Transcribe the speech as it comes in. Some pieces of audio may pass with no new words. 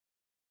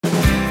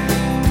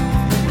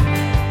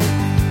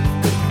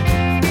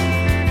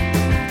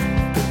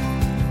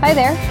Hi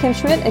there, Kim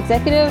Schmidt,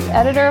 Executive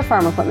Editor of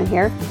Farm Equipment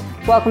here.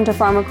 Welcome to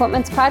Farm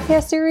Equipment's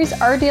podcast series,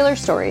 Our Dealer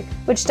Story,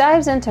 which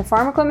dives into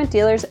farm equipment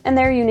dealers and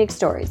their unique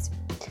stories.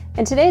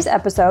 In today's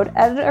episode,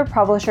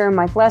 editor-publisher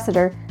Mike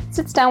Lessiter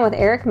sits down with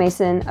Eric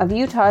Mason of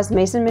Utah's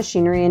Mason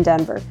Machinery in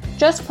Denver,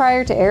 just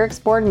prior to Eric's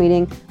board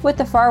meeting with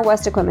the Far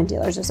West Equipment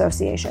Dealers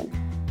Association.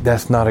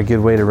 That's not a good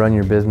way to run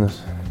your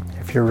business.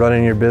 If you're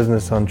running your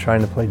business on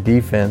trying to play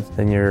defense,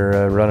 then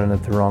you're running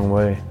it the wrong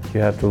way. You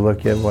have to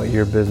look at what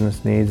your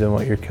business needs and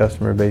what your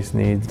customer base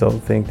needs. Don't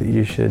think that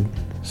you should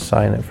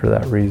sign it for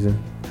that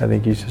reason. I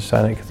think you should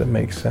sign it because it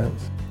makes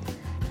sense.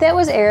 That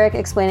was Eric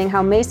explaining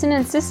how Mason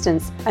insists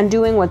on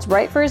doing what's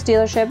right for his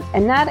dealership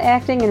and not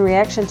acting in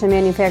reaction to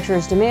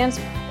manufacturers' demands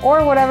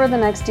or whatever the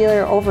next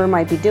dealer over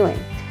might be doing.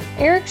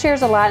 Eric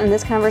shares a lot in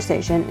this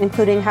conversation,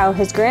 including how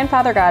his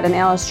grandfather got an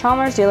Alice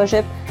Chalmers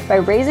dealership by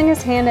raising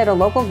his hand at a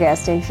local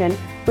gas station,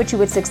 which he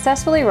would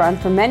successfully run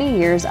for many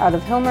years out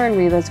of Hilmer and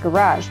Reva's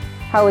garage,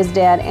 how his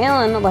dad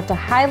Alan left a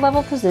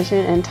high-level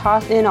position and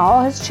tossed in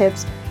all his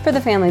chips for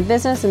the family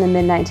business in the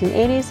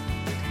mid-1980s,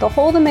 the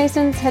hole the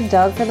Masons had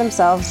dug for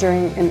themselves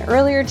during an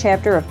earlier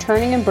chapter of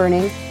Turning and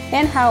Burning,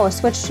 and how a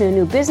switch to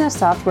new business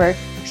software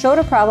showed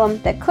a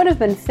problem that could have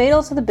been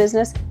fatal to the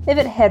business if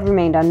it had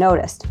remained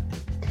unnoticed.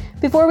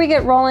 Before we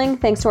get rolling,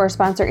 thanks to our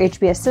sponsor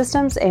HBS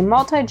Systems, a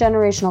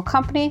multi-generational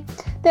company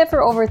that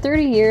for over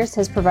 30 years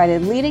has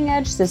provided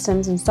leading-edge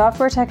systems and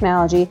software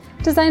technology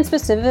designed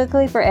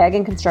specifically for ag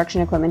and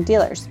construction equipment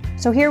dealers.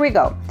 So here we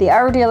go, the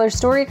Our Dealer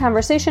Story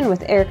conversation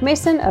with Eric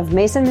Mason of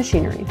Mason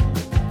Machinery.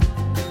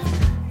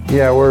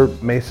 Yeah, we're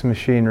Mason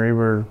Machinery.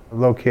 We're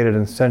located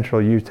in central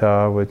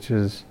Utah, which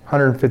is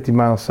 150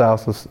 miles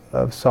south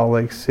of Salt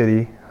Lake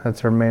City.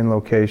 That's our main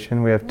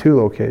location. We have two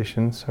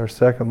locations. Our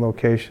second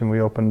location we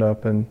opened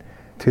up in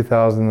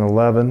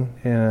 2011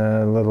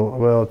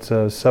 in it's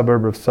a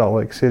suburb of Salt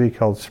Lake City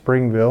called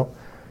Springville.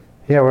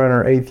 Yeah, we're in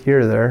our 8th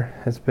year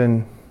there. It's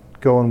been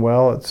going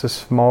well. It's a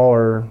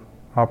smaller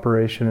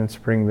operation in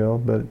Springville,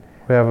 but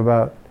we have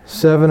about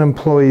 7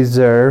 employees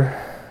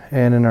there.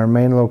 And in our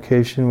main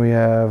location, we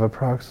have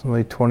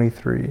approximately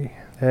 23.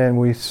 And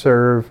we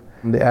serve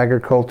the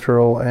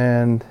agricultural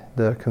and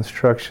the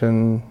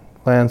construction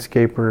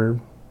landscaper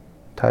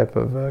type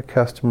of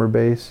customer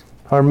base.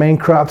 Our main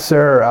crops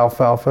there are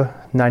alfalfa.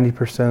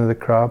 90% of the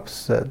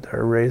crops that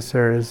are raised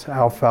there is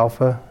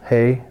alfalfa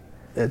hay.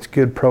 It's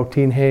good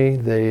protein hay.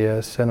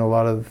 They send a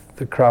lot of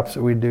the crops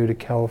that we do to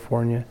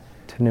California,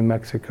 to New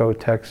Mexico,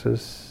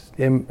 Texas,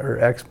 or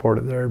export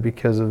it there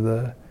because of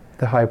the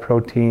high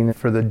protein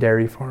for the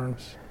dairy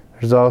farms.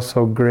 There's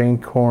also grain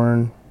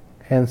corn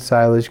and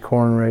silage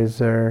corn raised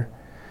there,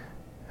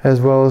 as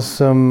well as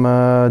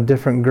some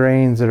different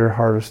grains that are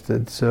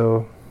harvested.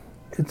 So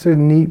it's a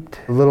neat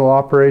little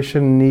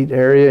operation, neat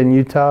area in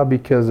Utah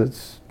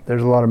because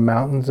there's a lot of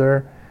mountains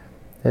there.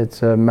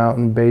 It's a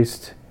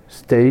mountain-based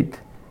state.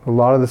 A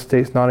lot of the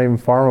state's not even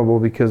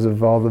farmable because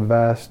of all the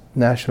vast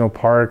national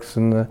parks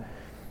and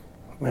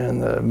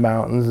the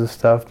mountains and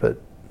stuff,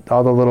 but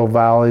all the little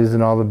valleys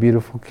and all the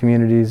beautiful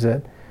communities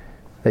that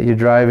you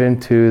drive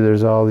into,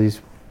 there's all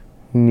these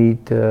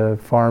neat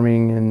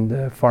farming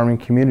and farming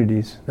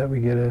communities that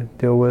we get to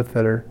deal with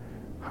that are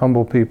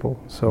humble people.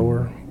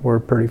 So we're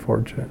pretty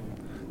fortunate.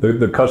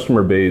 The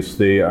customer base,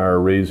 they are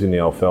raising the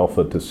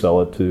alfalfa to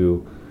sell it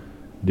to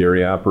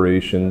dairy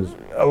operations.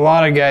 A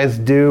lot of guys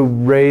do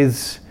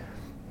raise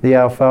the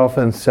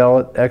alfalfa and sell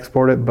it,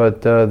 export it,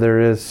 but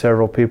there is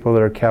several people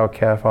that are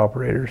cow-calf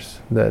operators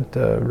that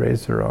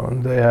raise their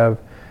own. They have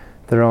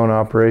their own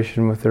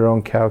operation with their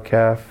own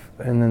cow-calf,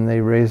 and then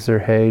they raise their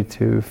hay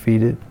to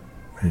feed it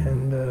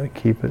and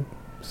keep it.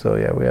 So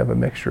yeah, we have a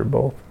mixture of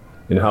both.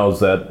 And how's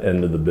that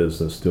end of the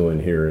business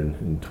doing here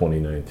in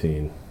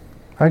 2019?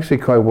 Actually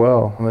quite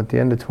well. At the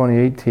end of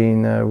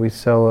 2018, we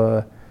sell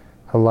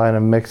a line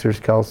of mixers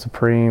called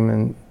Supreme,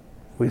 and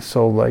we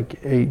sold like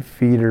 8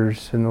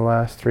 feeders in the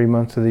last 3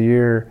 months of the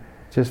year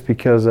just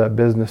because that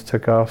business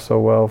took off so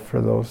well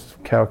for those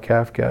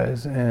cow-calf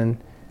guys, and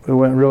it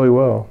went really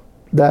well.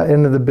 That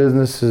end of the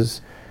business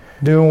is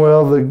doing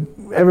well.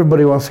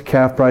 Everybody wants the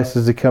calf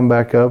prices to come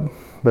back up,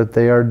 but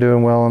they are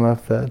doing well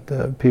enough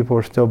that people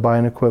are still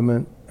buying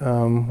equipment.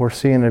 We're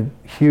seeing a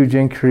huge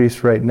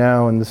increase right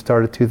now in the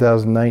start of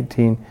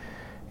 2019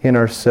 in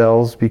our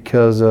sales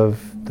because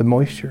of the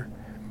moisture.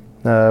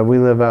 We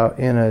live out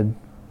in a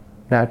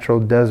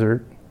natural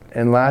desert,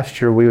 and last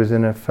year we was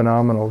in a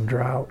phenomenal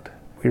drought.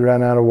 We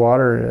ran out of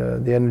water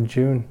at the end of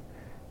June,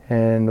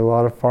 and a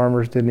lot of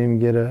farmers didn't even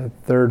get a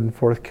 3rd and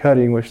 4th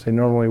cutting, which they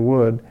normally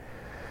would.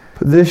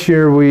 But this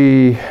year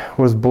we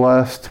was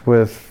blessed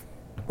with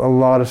a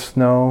lot of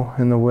snow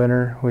in the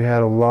winter. We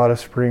had a lot of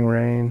spring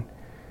rain,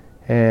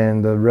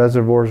 and the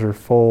reservoirs are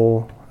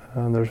full.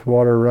 There's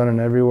water running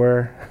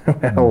everywhere. We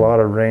had a lot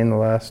of rain the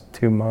last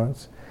 2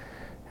 months,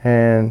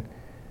 and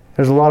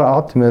there's a lot of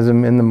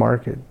optimism in the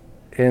market.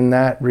 In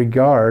that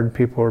regard,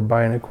 people are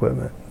buying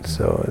equipment,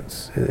 so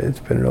it's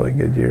been a really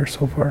good year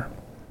so far.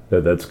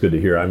 That's good to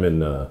hear. I'm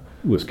in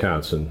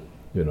Wisconsin,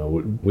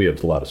 We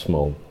have a lot of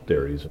small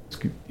dairies. It's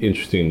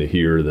interesting to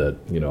hear that,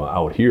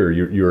 out here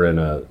you're in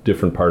a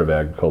different part of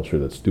agriculture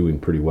that's doing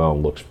pretty well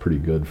and looks pretty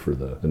good for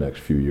the next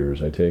few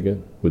years, I take it.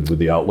 Would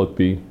the outlook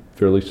be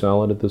fairly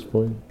solid at this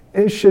point?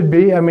 It should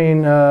be. I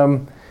mean,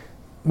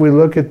 we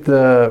look at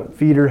the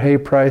feeder hay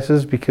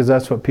prices because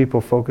that's what people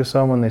focus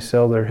on when they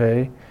sell their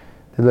hay.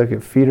 They look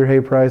at feeder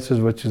hay prices,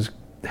 which is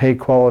hay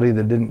quality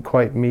that didn't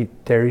quite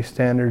meet dairy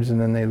standards,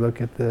 and then they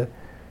look at the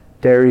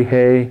dairy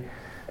hay,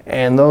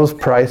 and those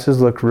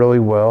prices look really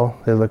well.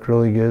 They look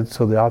really good,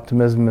 so the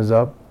optimism is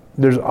up.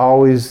 There's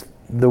always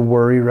the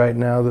worry right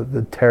now that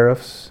the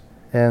tariffs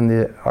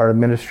and our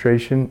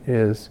administration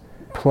is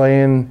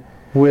playing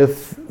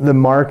with the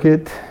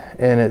market,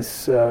 and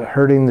it's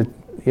hurting the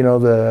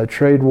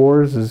trade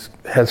wars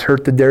has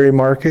hurt the dairy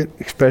market,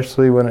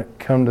 especially when it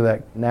come to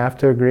that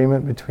NAFTA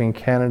agreement between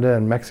Canada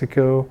and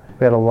Mexico.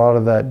 We had a lot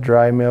of that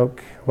dry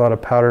milk, a lot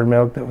of powdered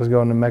milk that was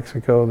going to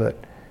Mexico that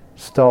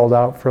stalled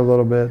out for a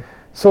little bit.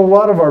 So a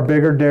lot of our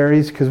bigger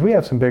dairies, because we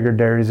have some bigger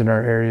dairies in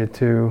our area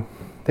too,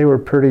 they were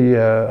pretty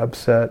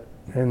upset.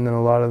 And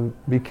then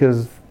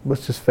because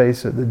let's just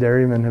face it, the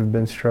dairymen have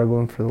been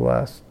struggling for the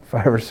last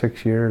 5 or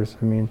 6 years.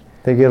 I mean,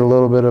 they get a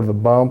little bit of a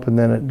bump and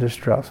then it just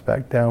drops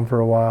back down for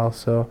a while.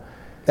 So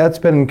that's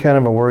been kind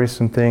of a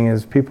worrisome thing,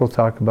 is people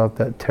talk about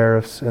that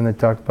tariffs and they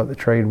talk about the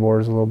trade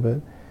wars a little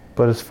bit.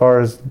 But as far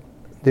as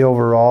the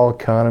overall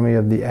economy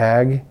of the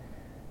ag,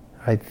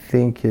 I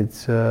think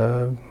it's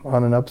on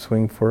an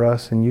upswing for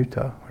us in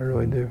Utah. I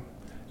really do.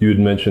 You had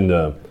mentioned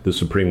the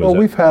Supreme. Well,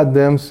 we've had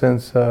them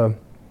since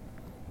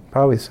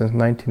probably since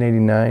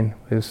 1989.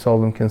 We've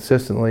sold them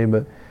consistently,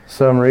 but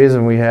some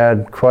reason we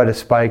had quite a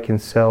spike in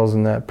sales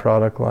in that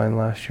product line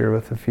last year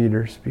with the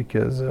feeders,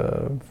 because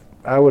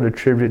I would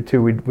attribute it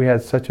to we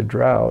had such a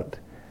drought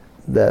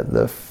that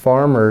the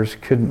farmers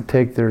couldn't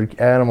take their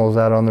animals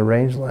out on the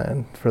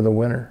rangeland for the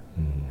winter,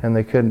 and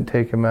they couldn't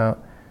take them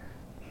out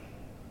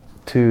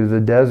to the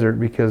desert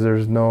because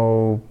there's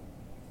no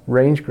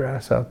range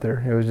grass out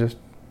there. It was just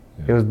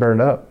it was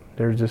burned up.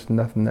 There's just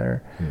nothing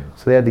there.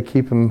 So they had to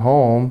keep them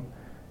home,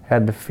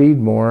 had to feed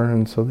more,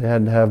 and so they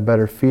had to have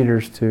better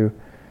feeders to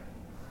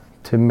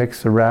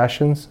mix the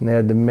rations, and they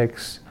had to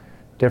mix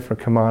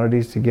different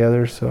commodities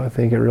together. So I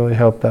think it really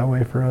helped that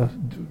way for us.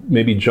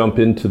 Maybe jump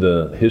into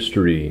the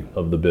history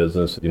of the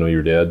business.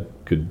 Your dad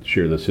could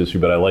share this history,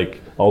 but I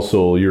like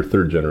also your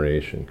third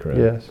generation, correct?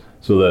 Yes.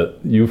 So that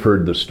you've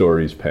heard the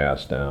stories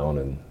passed down,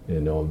 and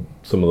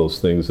some of those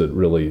things that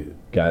really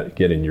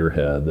get in your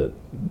head that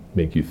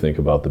make you think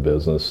about the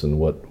business and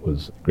what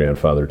was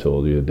grandfather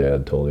told you,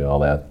 dad told you, all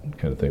that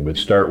kind of thing. But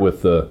start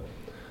with the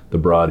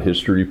broad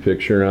history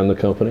picture on the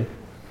company.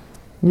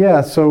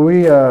 Yeah, so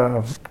we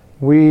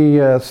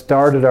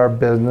started our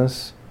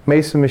business.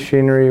 Mason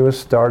Machinery was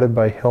started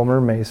by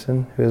Hilmer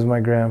Mason, who is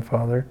my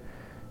grandfather,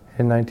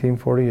 in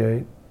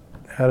 1948,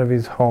 out of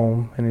his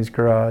home in his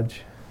garage.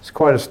 It's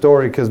quite a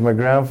story because my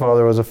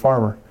grandfather was a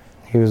farmer.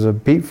 He was a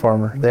beet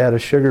farmer. They had a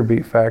sugar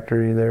beet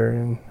factory there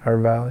in our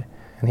valley,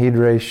 and he'd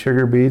raise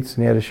sugar beets,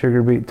 and he had a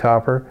sugar beet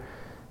topper.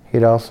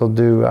 He'd also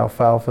do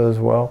alfalfa as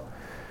well.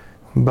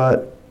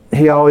 But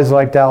he always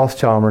liked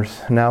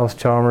Allis-Chalmers, and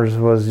Allis-Chalmers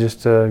was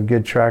just a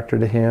good tractor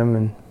to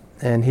him.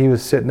 And he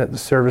was sitting at the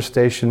service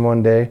station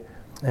one day,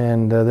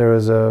 and there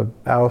was a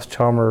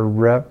Allis-Chalmers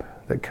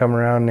rep that come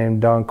around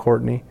named Don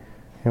Courtney,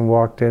 and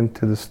walked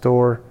into the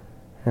store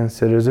and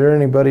said, "Is there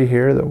anybody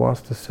here that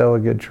wants to sell a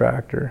good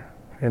tractor?"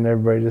 And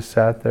everybody just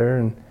sat there,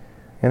 and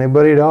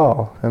anybody at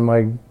all. And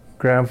my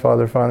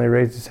grandfather finally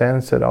raised his hand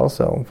and said, "I'll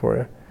sell them for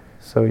you."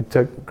 So he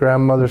took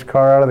grandmother's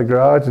car out of the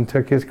garage and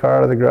took his car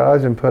out of the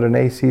garage and put an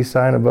AC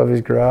sign above his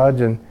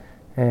garage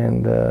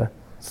and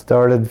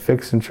started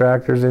fixing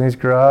tractors in his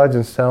garage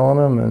and selling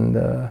them.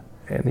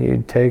 And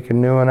he'd take a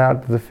new one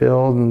out to the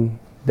field and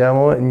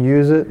demo it and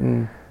use it.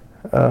 And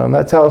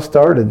that's how it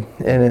started.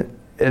 And it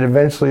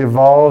eventually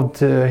evolved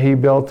to, he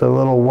built a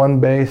little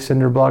one-bay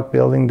cinder block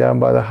building down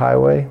by the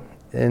highway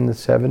in the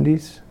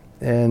 70s.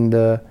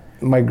 And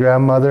my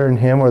grandmother and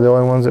him were the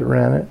only ones that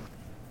ran it.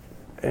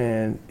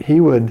 And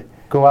he would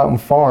go out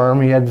and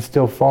farm. He had to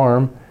still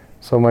farm.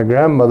 So my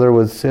grandmother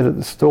would sit at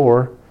the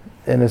store,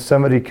 and if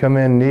somebody come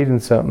in needing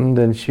something,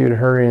 then she would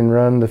hurry and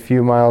run the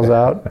few miles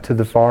out to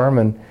the farm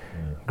and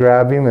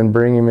grab him and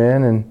bring him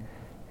in, and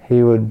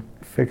he would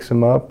fix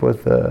him up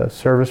with a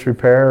service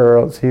repair, or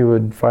else he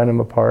would find him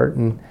a part.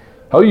 And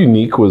how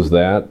unique was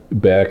that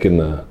back in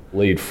the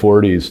late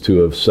 40s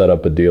to have set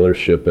up a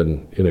dealership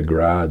in a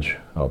garage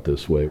out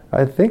this way?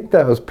 I think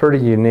that was pretty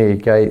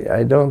unique.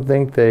 I don't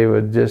think they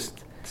would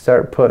just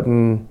start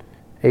putting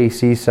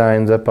AC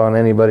signs up on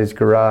anybody's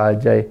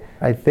garage.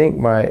 I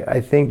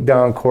think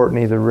Don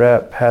Courtney, the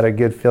rep, had a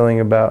good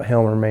feeling about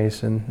Hilmer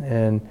Mason,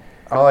 and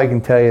all I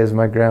can tell you is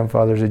my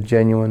grandfather's a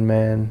genuine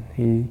man.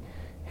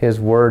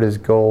 His word is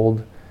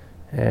gold,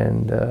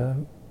 and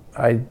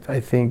I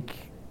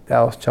think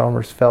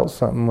Allis-Chalmers felt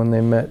something when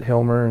they met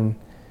Hilmer,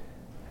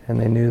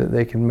 and they knew that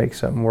they could make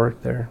something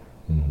work there.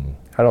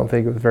 I don't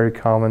think it was very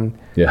common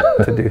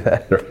to do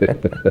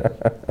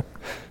that.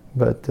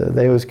 But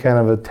they was kind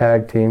of a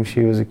tag team.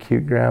 She was a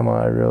cute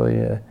grandma.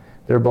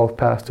 They're both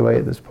passed away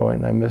at this point,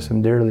 and I miss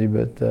them dearly.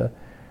 But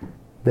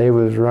they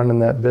was running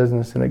that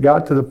business, and it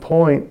got to the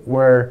point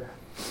where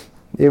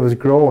it was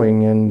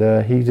growing,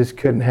 and he just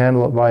couldn't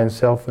handle it by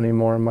himself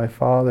anymore. And my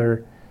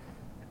father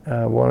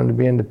wanted to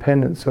be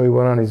independent, so he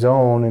went on his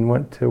own and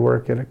went to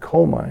work at a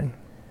coal mine.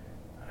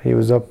 He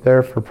was up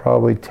there for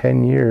probably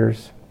 10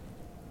 years,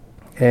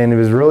 and he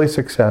was really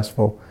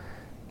successful.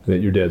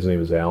 Your dad's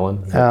name is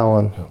Alan?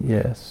 Alan,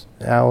 yes.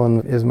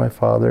 Alan is my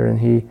father, and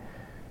he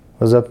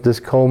was up this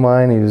coal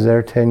mine. He was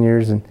there 10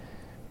 years,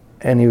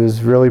 and he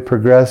was really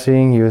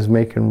progressing. He was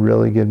making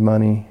really good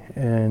money,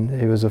 and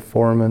he was a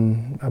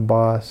foreman, a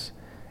boss.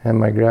 And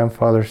my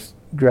grandfather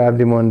grabbed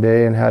him one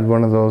day and had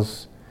one of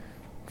those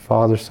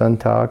father-son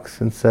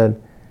talks and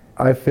said,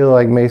 I feel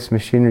like Mason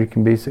Machinery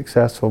can be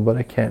successful, but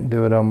I can't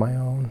do it on my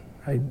own.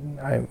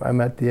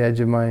 I'm at the edge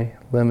of my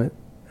limit.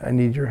 I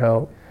need your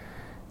help.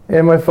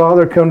 And my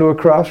father come to a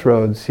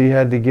crossroads. He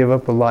had to give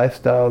up a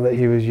lifestyle that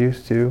he was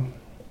used to.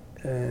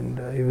 And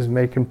he was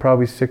making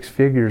probably 6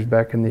 figures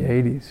back in the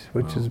 80s,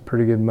 which is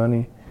pretty good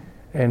money.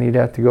 And he'd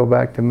have to go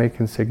back to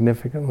making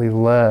significantly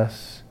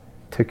less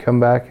to come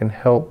back and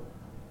help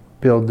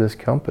build this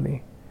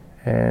company.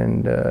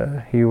 And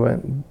he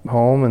went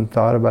home and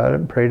thought about it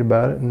and prayed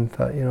about it and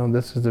thought,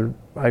 this is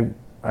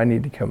I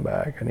need to come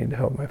back. I need to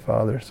help my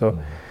father. So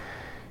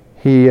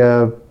he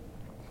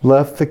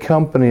left the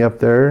company up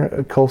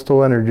there,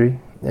 Coastal Energy,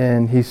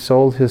 and he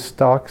sold his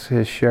stocks,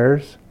 his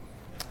shares.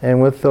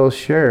 And with those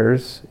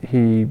shares,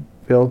 he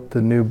built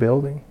the new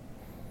building.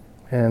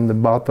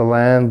 And bought the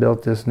land,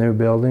 built this new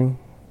building.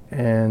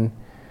 And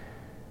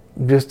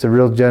just a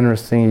real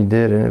generous thing he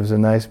did, and it was a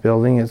nice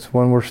building. It's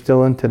one we're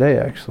still in today,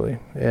 actually.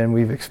 And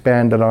we've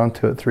expanded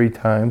onto it 3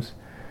 times.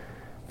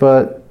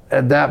 But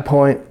at that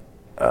point,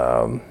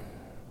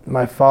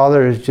 my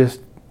father is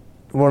just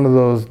one of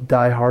those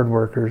die-hard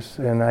workers,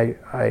 and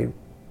I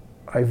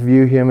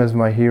view him as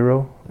my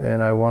hero,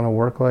 and I want to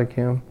work like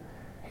him.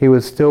 He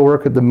would still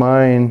work at the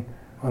mine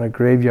on a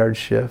graveyard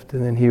shift,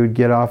 and then he would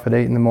get off at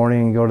 8 in the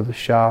morning and go to the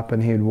shop,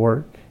 and he'd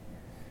work.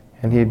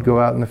 And he'd go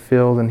out in the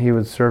field, and he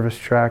would service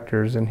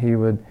tractors, and he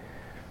would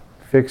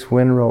fix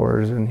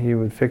windrowers, and he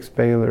would fix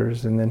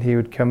balers, and then he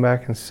would come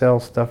back and sell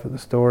stuff at the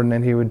store, and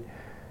then he would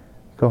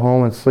go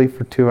home and sleep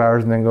for 2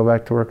 hours and then go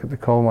back to work at the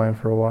coal mine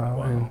for a while.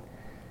 Wow. And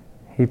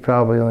he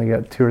probably only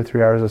got 2 or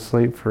 3 hours of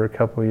sleep for a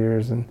couple of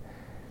years, and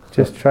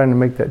just trying to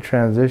make that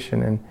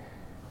transition.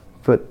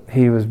 But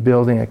he was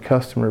building a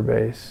customer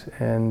base,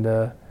 and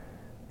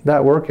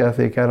that work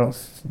ethic,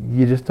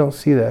 you just don't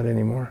see that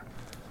anymore.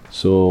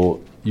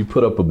 So you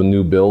put up a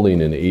new building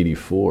in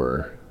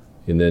 '84,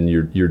 and then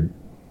your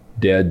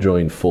dad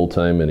joined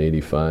full-time in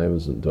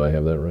 '85. Do I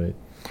have that right?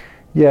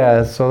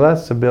 Yeah, so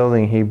that's the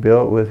building he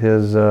built with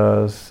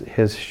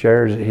his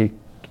shares.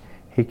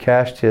 He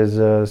cashed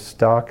his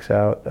stocks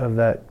out of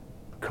that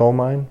coal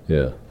mine.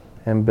 Yeah.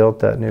 And built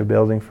that new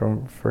building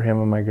for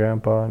him and my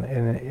grandpa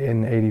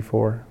in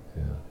 '84.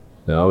 Yeah.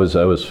 Now I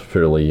was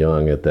fairly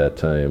young at that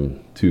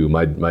time too.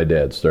 My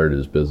dad started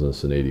his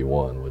business in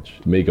 '81, which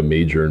to make a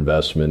major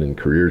investment and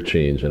career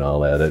change and all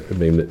that.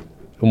 It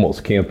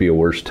almost can't be a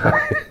worse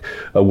time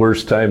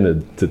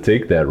to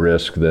take that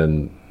risk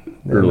than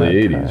early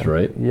 '80s,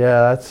 right?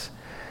 Yeah,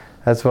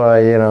 that's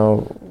why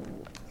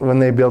when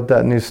they built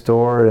that new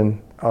store and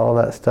all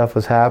that stuff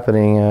was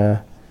happening.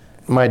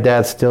 My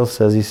dad still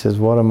says,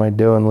 what am I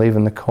doing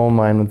leaving the coal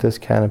mine with this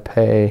kind of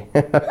pay?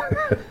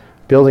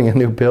 Building a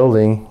new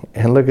building,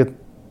 and look at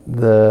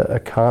the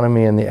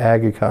economy and the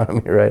ag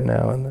economy right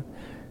now and the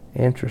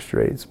interest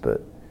rates.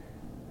 But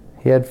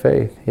he had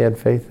faith. He had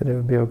faith that it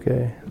would be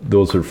okay.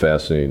 Those are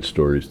fascinating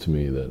stories to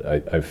me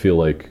that I feel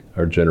like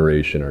our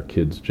generation, our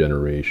kids'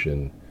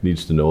 generation,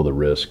 needs to know the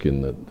risk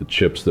and the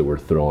chips that were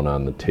thrown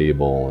on the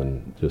table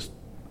and just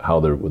how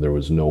there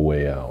was no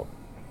way out.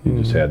 You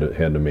just had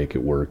to make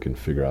it work and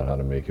figure out how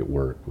to make it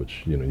work,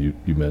 which you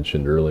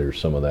mentioned earlier.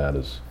 Some of that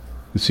it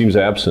seems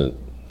absent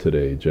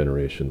today,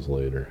 generations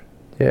later.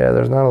 Yeah,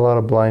 there's not a lot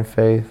of blind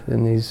faith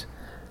in the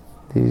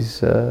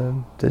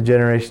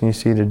generation you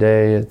see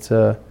today. It's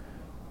the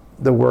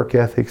work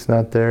ethic's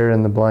not there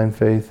and the blind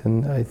faith,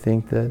 and I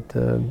think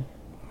that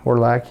we're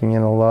lacking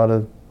in a lot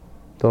of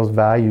those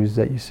values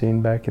that you've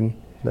seen back in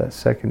that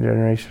second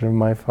generation of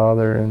my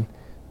father in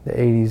the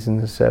 80s and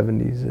the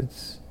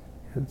 70s.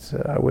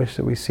 I wish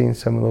that we've seen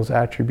some of those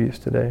attributes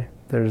today.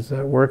 There's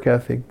a work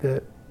ethic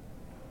that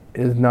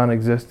is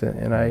non-existent,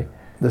 and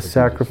the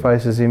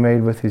sacrifices he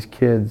made with his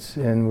kids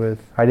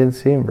I didn't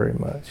see him very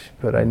much,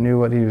 but I knew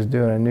what he was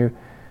doing.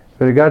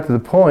 But it got to the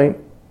point,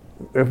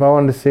 if I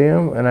wanted to see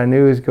him and I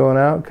knew he was going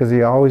out, because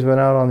he always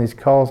went out on these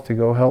calls to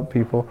go help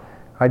people,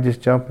 I'd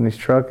just jump in his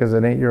truck as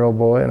an 8-year-old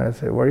boy and I'd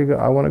say, where you go?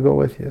 I want to go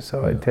with you.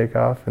 So I'd take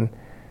off, and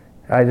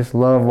I just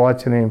love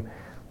watching him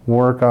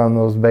work on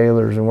those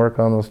balers and work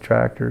on those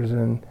tractors,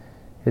 and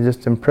it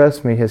just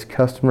impressed me, his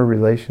customer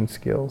relation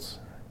skills.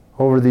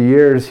 Over the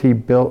years, he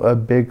built a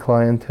big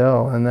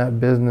clientele, and that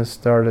business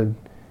started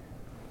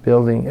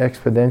building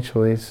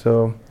exponentially.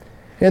 So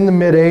in the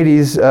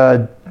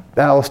mid-'80s,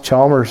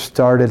 Allis-Chalmers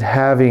started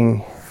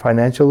having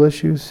financial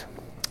issues.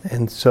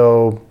 And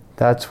so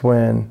that's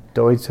when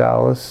Deutz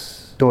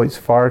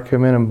Fahr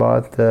came in and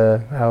bought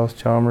the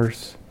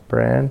Allis-Chalmers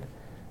brand.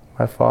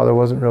 My father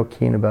wasn't real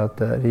keen about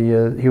that.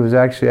 He was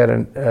actually at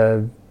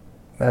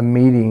a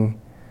meeting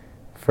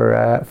for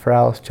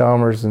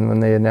Allis-Chalmers, and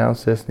when they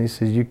announced this, and he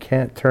says, "You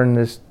can't turn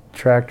this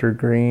tractor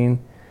green.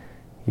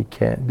 You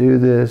can't do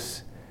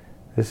this.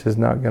 This is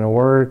not going to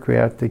work. We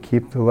have to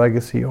keep the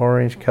legacy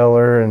orange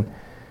color." And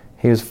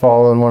he was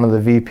following one of the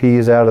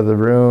VPs out of the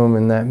room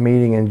in that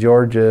meeting in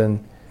Georgia,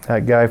 and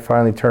that guy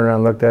finally turned around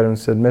and looked at him and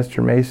said,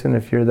 "Mr. Mason,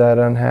 if you're that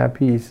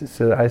unhappy," he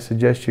said, "I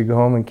suggest you go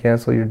home and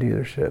cancel your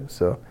dealership."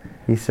 So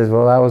he says,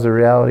 "Well, that was a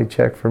reality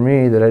check for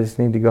me that I just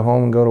need to go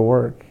home and go to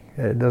work.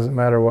 It doesn't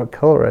matter what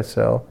color I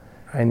sell.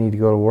 I need to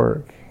go to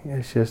work."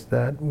 It's just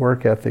that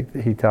work ethic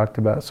that he talked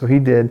about. So he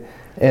did.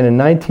 And in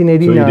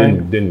 1989...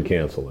 So he didn't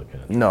cancel the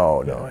contract?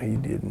 No, he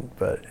didn't.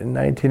 But in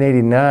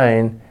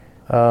 1989,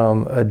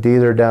 a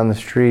dealer down the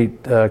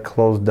street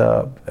closed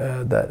up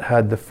that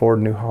had the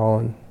Ford New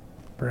Holland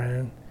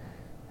brand.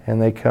 And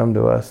they come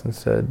to us and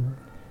said,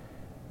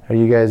 "Are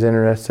you guys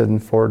interested in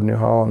Ford New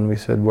Holland?" We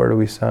said, "Where do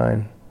we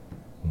sign?"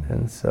 Mm-hmm.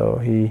 And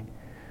so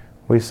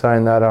we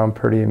signed that on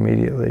pretty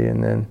immediately.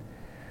 And then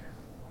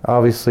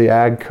obviously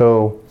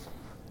AGCO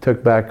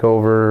took back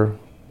over,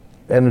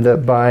 ended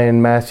up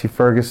buying Massey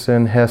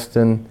Ferguson,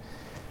 Heston.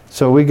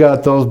 So we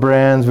got those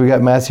brands. We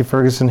got Massey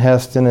Ferguson,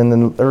 Heston in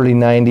the early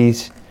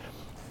 90s.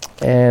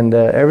 And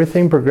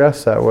everything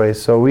progressed that way.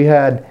 So we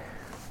had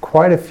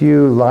quite a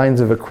few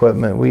lines of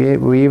equipment.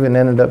 We even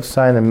ended up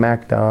signing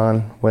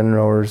MacDon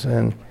windrowers.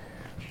 And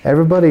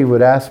everybody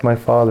would ask my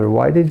father,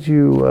 "Why did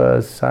you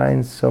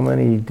sign so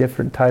many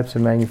different types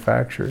of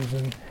manufacturers?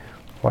 And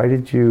why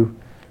did you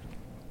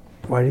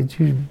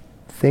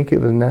think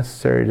it was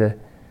necessary to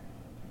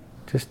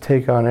just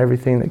take on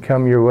everything that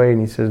come your way?" And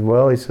he says,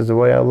 "The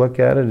way I look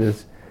at it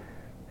is,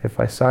 if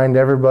I signed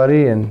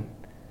everybody and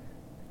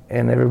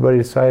everybody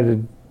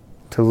decided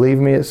to leave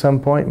me at some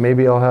point,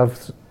 maybe I'll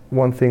have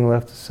one thing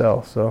left to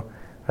sell. So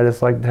I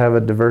just like to have a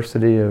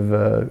diversity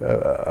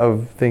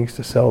of things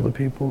to sell to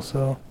people."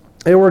 So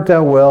it worked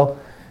out well.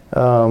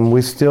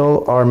 We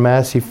still are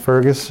Massey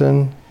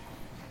Ferguson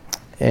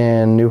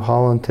and New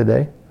Holland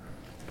today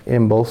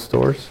in both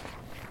stores.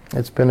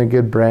 It's been a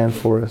good brand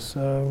for us.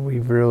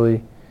 We've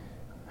really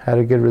had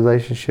a good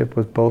relationship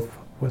with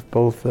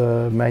both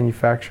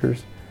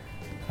manufacturers.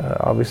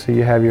 Obviously,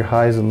 you have your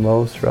highs and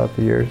lows throughout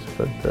the years,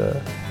 but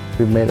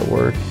we've made it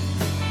work.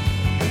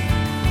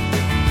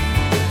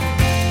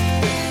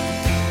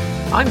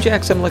 I'm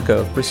Jack Semlick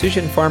of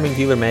Precision Farming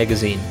Dealer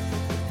Magazine.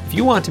 If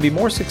you want to be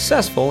more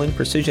successful in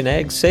precision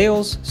ag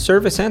sales,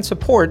 service, and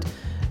support,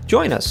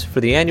 join us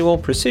for the annual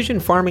Precision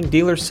Farming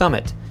Dealer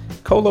Summit,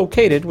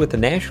 co-located with the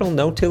National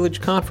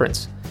No-Tillage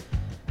Conference.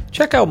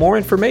 Check out more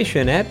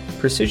information at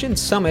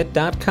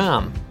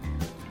precisionsummit.com.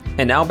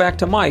 And now back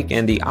to Mike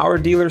and the Our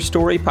Dealer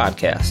Story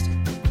podcast.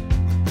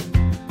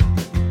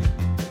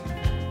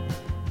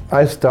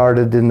 I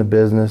started in the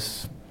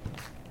business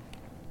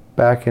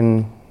back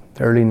in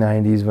the early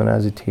 90s when I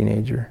was a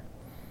teenager.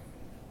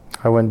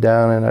 I went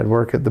down and I'd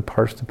work at the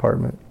parts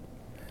department.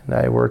 And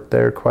I worked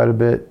there quite a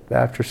bit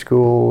after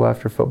school,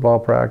 after football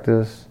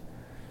practice.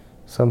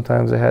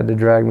 Sometimes they had to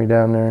drag me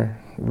down there,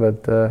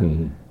 but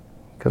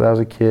because I was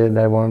a kid,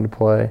 I wanted to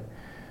play.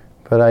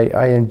 But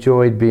I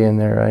enjoyed being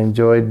there. I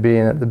enjoyed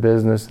being at the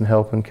business and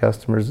helping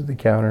customers at the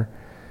counter.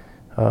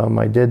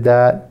 I did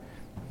that,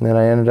 and then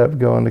I ended up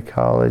going to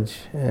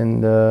college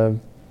and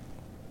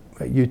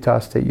at Utah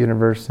State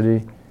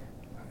University.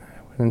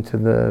 I went into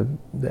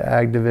the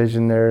ag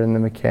division there in the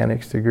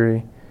mechanics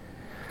degree.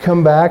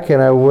 Come back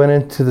and I went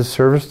into the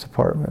service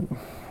department.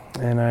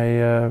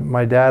 And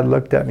my dad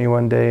looked at me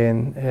one day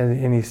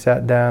and he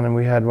sat down and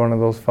we had one of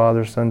those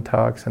father-son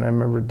talks, and I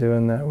remember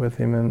doing that with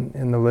him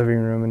in the living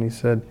room, and he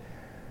said,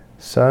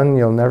 "Son,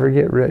 you'll never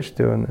get rich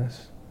doing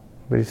this.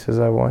 But," he says,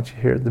 "I want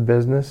you here at the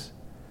business.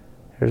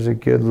 There's a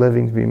good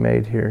living to be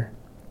made here.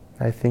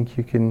 I think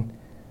you can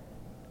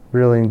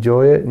really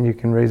enjoy it and you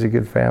can raise a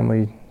good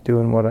family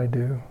doing what I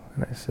do."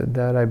 And I said,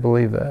 "Dad, I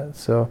believe that."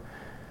 So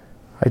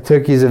I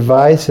took his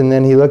advice, and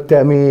then he looked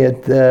at me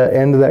at the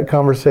end of that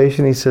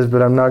conversation. He says,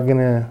 "But I'm not going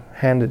to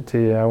hand it to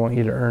you. I want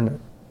you to earn it."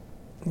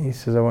 He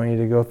says, "I want you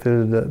to go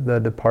through the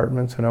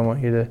departments, and I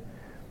want you to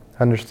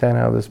understand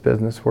how this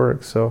business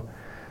works." So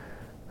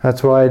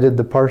that's why I did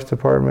the parts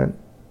department.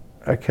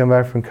 I came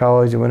back from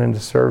college and went into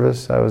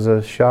service. I was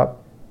a shop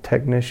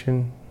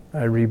technician.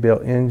 I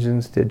rebuilt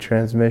engines, did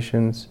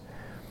transmissions,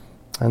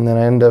 and then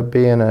I ended up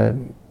being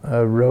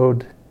a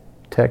road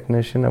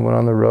technician. I went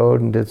on the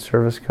road and did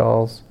service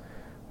calls.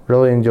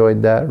 Really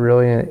enjoyed that,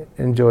 really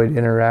enjoyed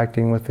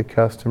interacting with the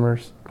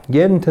customers,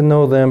 getting to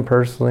know them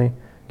personally,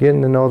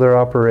 getting to know their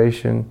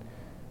operation,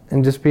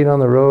 and just being on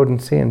the road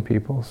and seeing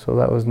people. So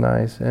that was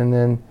nice. And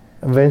then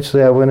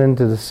eventually I went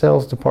into the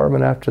sales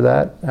department after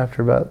that,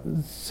 after about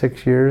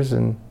 6 years,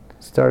 and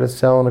started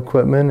selling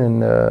equipment,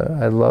 and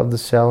I loved the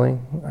selling.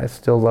 I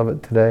still love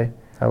it today.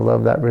 I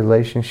love that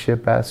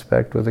relationship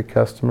aspect with the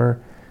customer.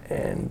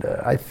 And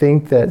I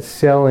think that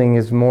selling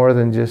is more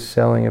than just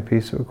selling a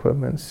piece of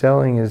equipment.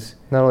 Selling is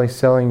not only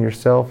selling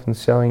yourself and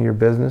selling your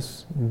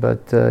business,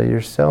 but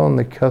you're selling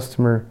the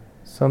customer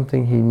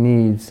something he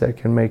needs that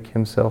can make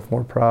himself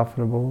more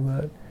profitable.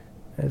 That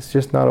it's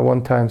just not a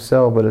one-time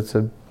sell, but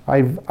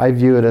I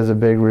view it as a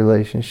big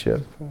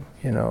relationship.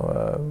 You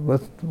know,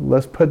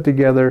 let's put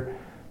together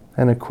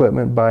an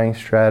equipment buying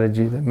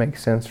strategy that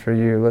makes sense for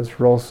you.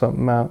 Let's roll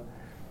something out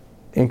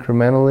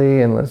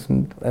incrementally,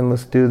 and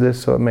let's do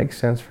this so it makes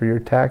sense for your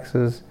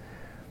taxes.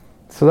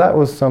 So that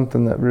was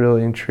something that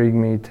really intrigued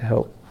me to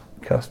help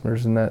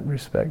customers in that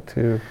respect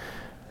too.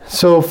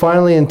 So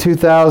finally in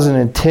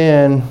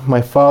 2010,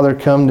 my father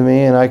come to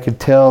me, and I could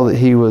tell that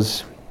he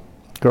was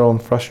growing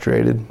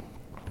frustrated.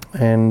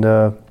 And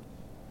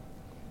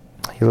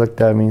he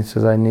looked at me and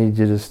says, "I need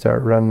you to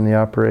start running the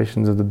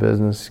operations of the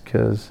business,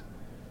 because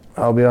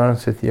I'll be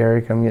honest with you,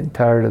 Eric, I'm getting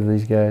tired of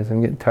these guys. I'm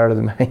getting tired of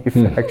the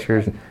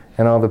manufacturers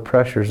and all the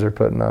pressures they're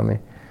putting on me.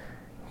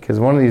 Because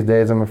one of these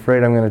days, I'm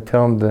afraid I'm going to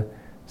tell them to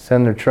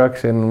send their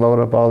trucks in and load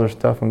up all their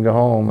stuff and go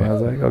home." And I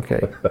was like,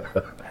 okay,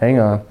 hang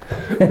on.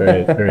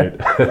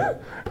 Right.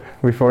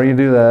 Before you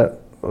do that,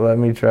 let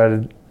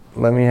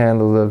me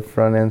handle the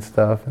front end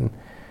stuff.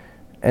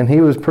 And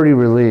he was pretty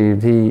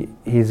relieved.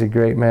 He's a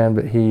great man,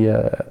 but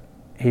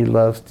he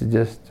loves to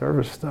just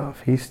service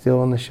stuff. He's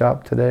still in the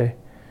shop today.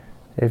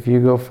 If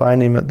you go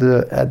find him at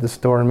the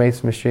store in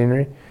Mason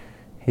Machinery,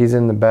 he's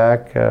in the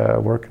back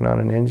working on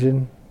an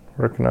engine,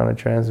 working on a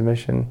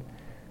transmission,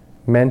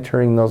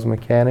 mentoring those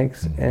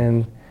mechanics,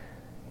 and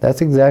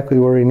that's exactly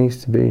where he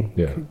needs to be,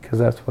 because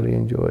that's what he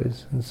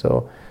enjoys. And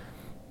so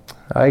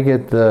I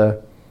get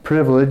the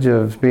privilege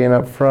of being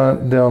up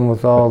front, dealing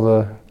with all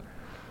the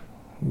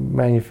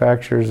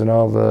manufacturers and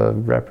all the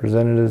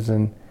representatives,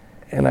 and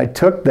I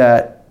took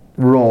that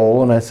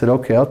role and I said,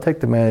 okay, I'll take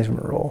the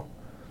management role.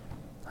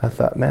 I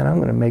thought, man, I'm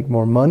going to make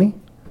more money,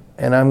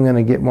 and I'm going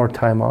to get more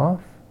time off,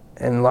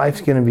 and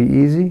life's going to be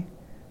easy.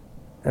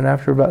 And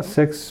after about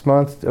 6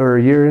 months or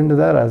a year into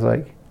that, I was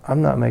like,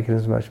 I'm not making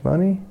as much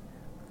money.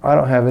 I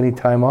don't have any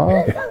time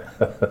off.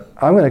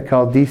 I'm going to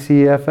call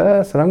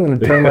DCFS, and I'm going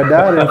to turn my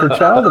dad in for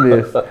child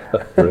abuse.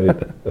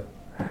 Right.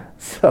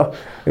 So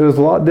it was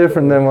a lot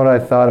different than what I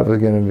thought it was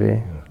going to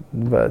be.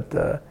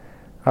 But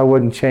I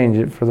wouldn't change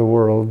it for the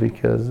world,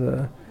 because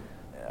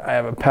I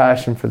have a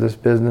passion for this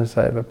business.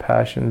 I have a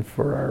passion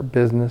for our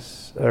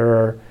business,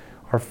 or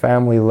our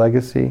family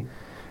legacy.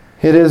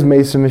 It is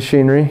Mason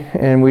Machinery,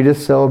 and we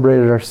just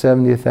celebrated our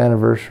 70th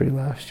anniversary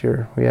last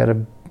year. We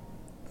had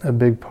a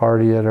big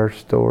party at our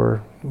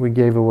store. We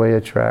gave away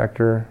a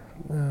tractor.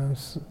 A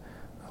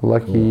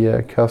lucky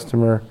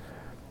customer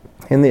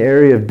in the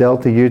area of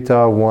Delta,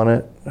 Utah won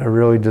it, a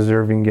really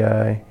deserving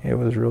guy. It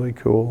was really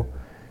cool.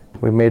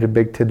 We made a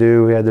big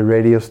to-do. We had the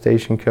radio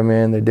station come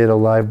in. They did a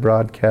live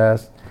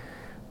broadcast.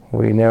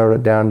 We narrowed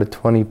it down to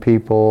 20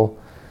 people,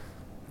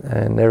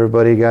 and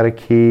everybody got a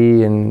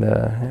key, and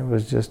it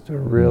was just a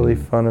really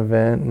fun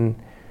event, and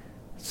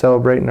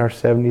celebrating our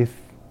 70th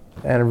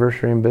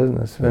anniversary in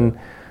business. And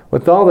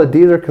with all the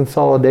dealer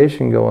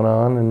consolidation going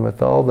on, and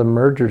with all the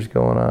mergers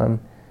going on,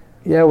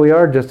 yeah, we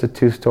are just a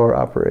 2-store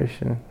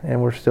operation,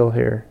 and we're still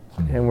here,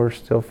 and we're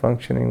still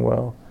functioning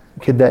well.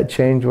 Could that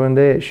change one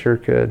day? It sure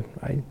could.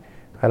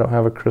 I don't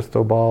have a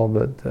crystal ball,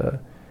 but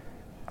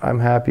I'm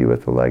happy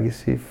with the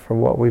legacy for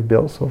what we've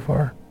built so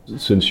far.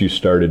 Since you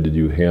started, did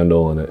you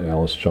handle an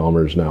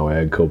Allis-Chalmers, now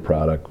AGCO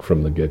product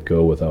from the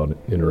get-go without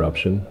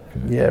interruption?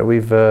 Okay. Yeah,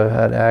 we've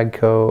had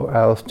AGCO,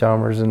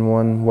 Allis-Chalmers in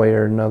one way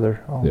or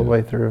another all the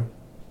way through.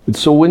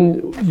 So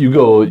when you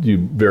go, you're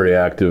very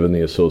active in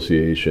the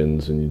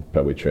associations, and you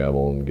probably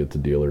travel and get to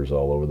dealers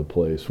all over the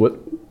place.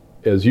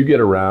 As you get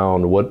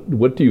around,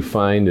 what do you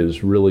find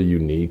is really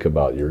unique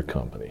about your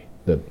company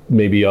that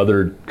maybe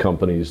other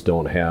companies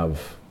don't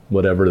have?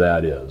 Whatever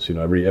that is, you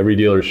know, every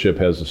dealership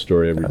has a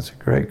story. That's a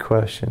great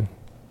question.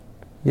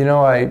 You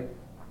know, I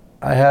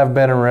have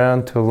been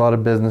around to a lot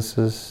of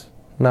businesses,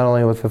 not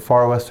only with the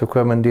Far West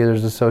Equipment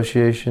Dealers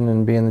Association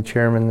and being the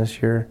chairman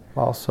this year.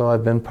 Also,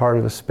 I've been part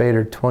of a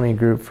Spader 20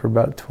 group for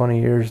about 20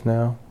 years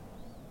now,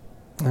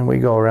 and we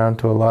go around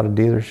to a lot of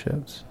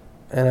dealerships.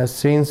 And I've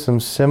seen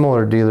some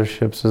similar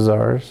dealerships as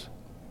ours,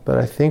 but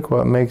I think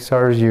what makes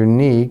ours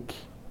unique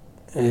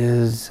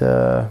is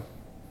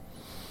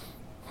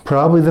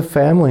probably the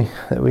family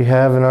that we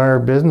have in our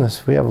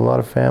business. We have a lot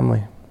of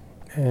family,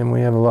 and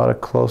we have a lot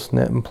of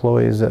close-knit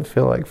employees that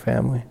feel like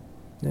family.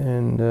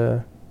 And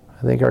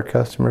I think our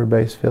customer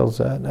base feels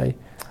that. I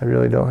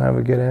really don't have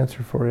a good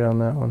answer for you on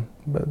that one,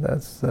 but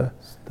that's the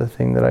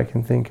thing that I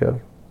can think of.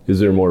 Is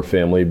there more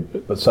family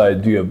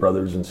besides? Do you have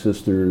brothers and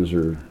sisters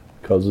or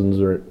cousins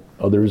or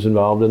others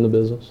involved in the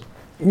business?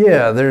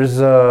 Yeah,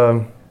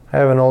 I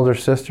have an older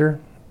sister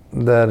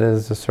that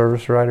is a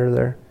service writer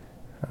there,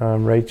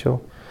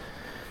 Rachel.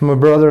 My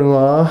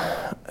brother-in-law,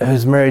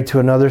 who's married to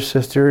another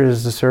sister,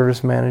 is the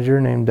service manager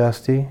named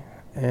Dusty,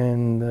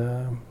 and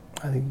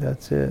I think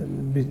that's it.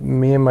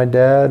 Me and my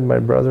dad, my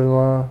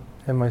brother-in-law,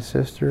 and my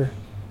sister.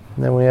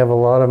 And then we have a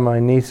lot of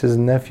my nieces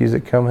and nephews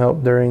that come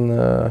help during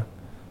the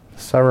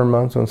summer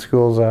months when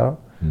school's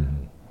out.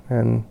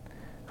 And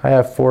I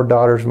have 4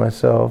 daughters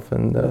myself,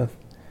 and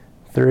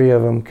 3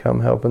 of them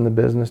come help in the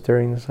business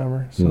during the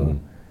summer. So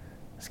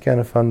it's kind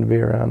of fun to be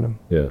around them.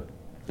 Yeah.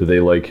 Do they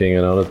like hanging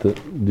out at the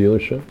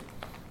dealership?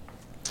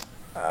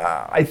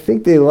 I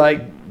think they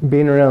like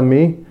being around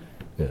me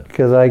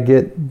because I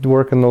get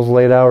working those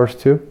late hours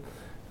too.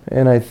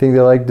 And I think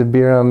they like to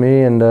be around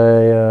me, and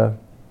I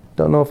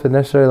don't know if they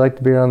necessarily like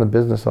to be around the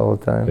business all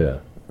the time. Yeah.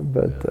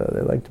 But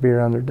they like to be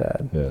around their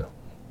dad. Yeah.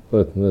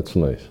 That's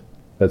nice.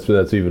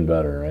 That's even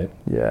better, right?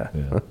 Yeah.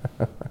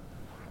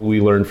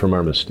 We learn from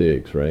our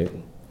mistakes, right,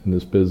 in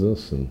this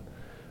business. And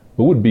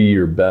what would be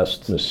your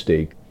best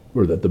mistake,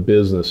 or that the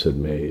business had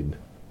made,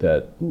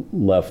 that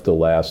left a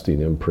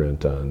lasting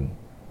imprint on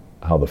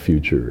how the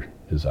future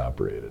is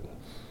operated?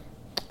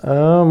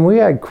 We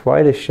had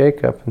quite a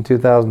shakeup in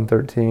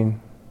 2013.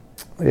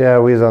 Yeah,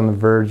 we was on the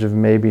verge of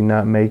maybe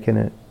not making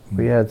it.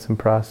 We had some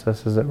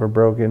processes that were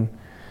broken.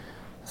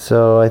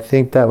 So I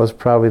think that was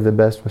probably the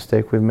best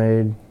mistake we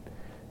made,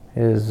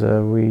 is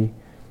we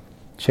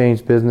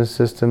changed business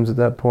systems at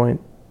that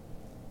point,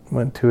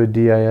 went to a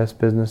DIS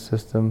business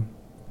system,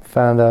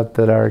 found out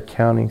that our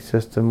accounting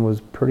system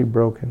was pretty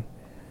broken,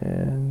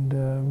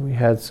 and we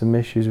had some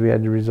issues we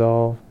had to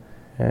resolve.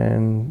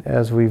 And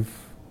as we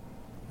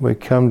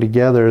come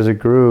together as a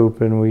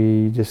group and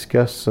we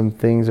discussed some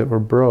things that were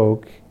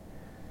broke,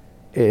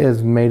 it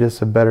has made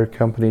us a better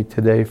company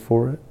today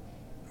for it.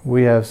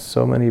 We have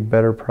so many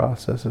better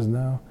processes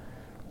now,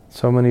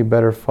 so many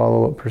better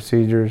follow-up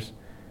procedures,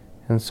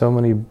 and so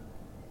many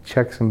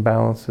checks and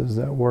balances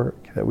that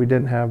work that we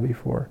didn't have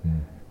before.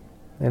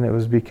 And it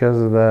was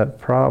because of that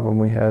problem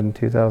we had in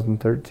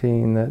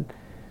 2013 that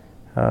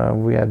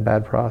we had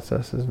bad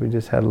processes. We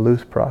just had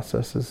loose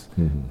processes.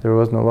 There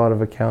wasn't a lot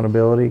of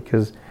accountability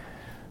because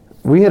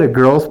we had a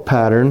growth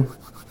pattern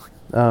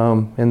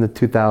in the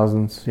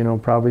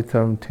 2000s, probably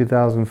from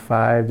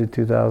 2005 to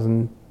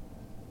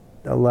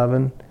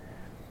 2011.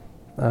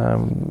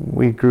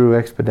 We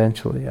grew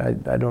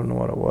exponentially. I don't know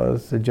what it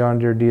was. The John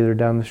Deere dealer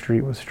down the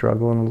street was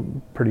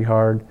struggling pretty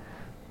hard.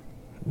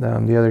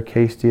 The other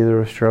Case dealer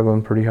was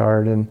struggling pretty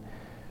hard, and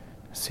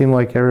it seemed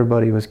like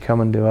everybody was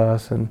coming to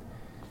us. And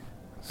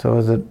so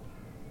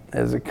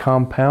as it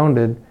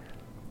compounded,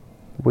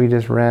 we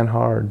just ran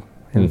hard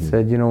and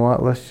said, you know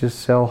what, let's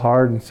just sell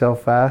hard and sell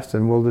fast,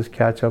 and we'll just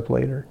catch up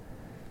later.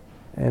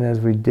 And as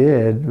we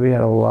did, we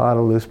had a lot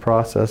of loose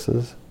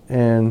processes.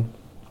 And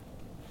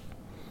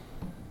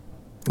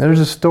there's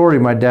a story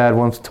my dad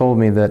once told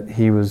me that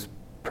he was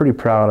pretty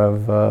proud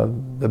of.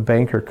 The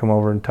banker come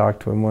over and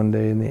talked to him one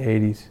day in the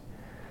 80s.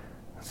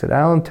 I said,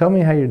 Alan, tell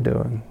me how you're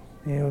doing.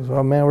 He goes,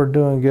 oh man, we're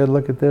doing good.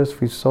 Look at this.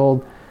 We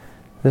sold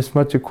this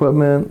much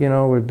equipment.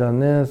 We've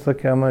done this.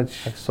 Look how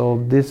much. I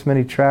sold this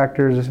many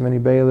tractors, this many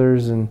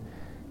balers, and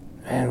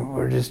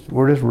we're just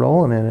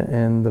rolling in it.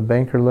 And the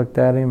banker looked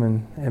at him,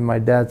 and my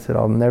dad said,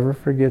 I'll never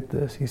forget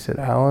this. He said,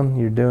 Alan,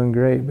 you're doing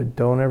great, but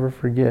don't ever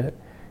forget,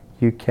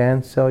 you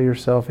can sell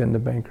yourself into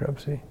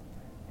bankruptcy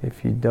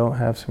if you don't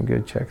have some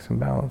good checks and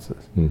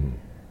balances.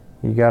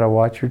 You got to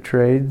watch your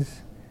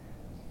trades.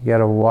 You got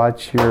to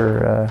watch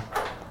your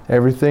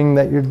everything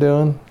that you're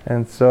doing.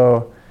 And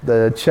so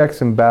the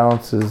checks and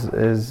balances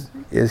is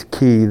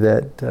key,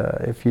 that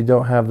if you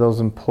don't have those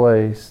in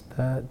place,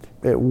 that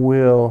it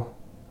will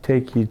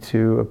take you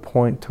to a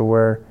point to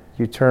where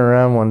you turn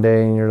around one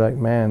day and you're like,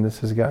 man, this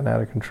has gotten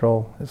out of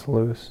control. It's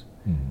loose.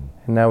 And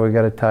now we've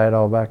got to tie it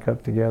all back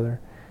up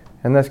together.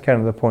 And that's kind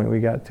of the point we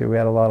got to. We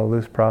had a lot of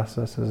loose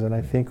processes, and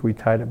I think we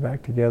tied it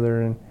back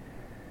together, and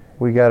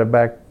we got it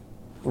back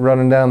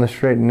running down the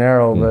straight and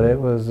narrow. But it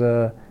was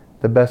the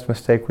best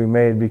mistake we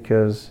made,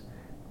 because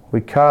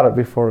we caught it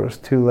before it was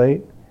too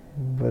late.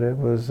 But it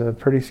was a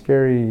pretty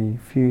scary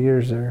few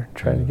years there,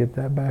 trying to get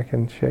that back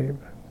in shape.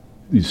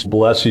 These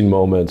blessing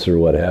moments or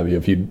what have you,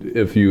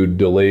 if you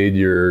delayed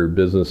your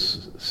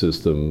business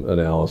system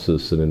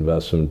analysis and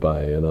investment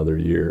by another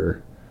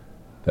year,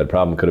 that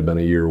problem could have been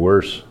a year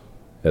worse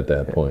at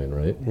that point,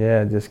 right?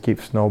 Yeah, it just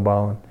keeps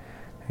snowballing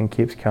and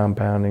keeps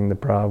compounding the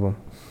problem.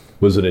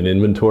 Was it an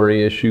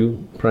inventory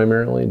issue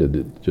primarily? Did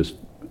it just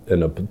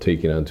end up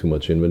taking on too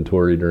much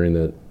inventory during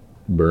that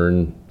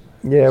burn?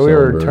 Yeah, we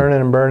were turning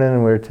and burning,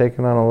 and we were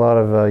taking on a lot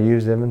of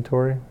used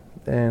inventory,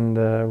 and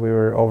we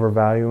were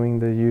overvaluing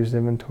the used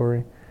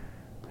inventory,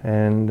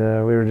 and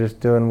we were just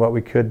doing what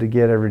we could to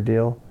get every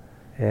deal.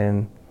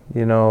 And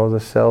the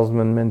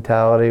salesman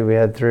mentality, we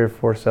had 3 or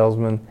 4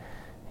 salesmen,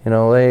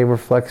 they were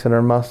flexing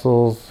our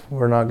muscles,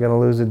 we're not going to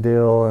lose a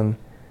deal, and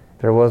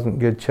there wasn't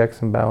good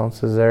checks and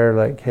balances there.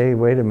 Like, hey,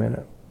 wait a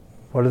minute,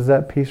 what is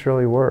that piece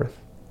really worth?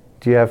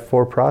 Do you have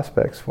 4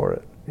 prospects for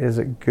it? Is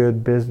it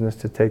good business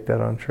to take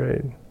that on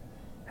trade?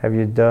 Have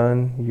you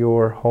done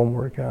your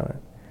homework on it?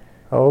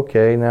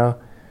 Okay, now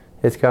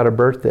it's got a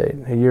birth date.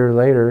 A year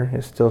later,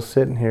 it's still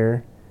sitting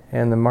here,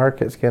 and the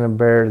market's going to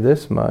bear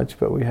this much,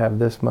 but we have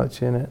this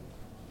much in it.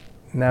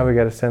 Now we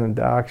got to send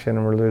it to auction,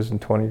 and we're losing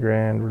 20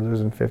 grand, we're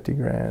losing 50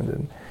 grand.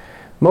 And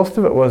most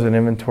of it was an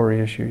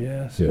inventory issue,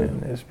 yes. Yeah.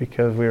 And it's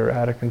because we were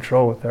out of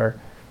control with our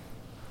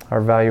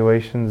our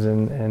valuations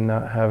and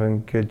not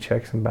having good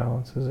checks and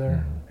balances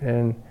there.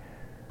 And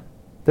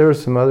there were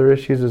some other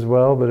issues as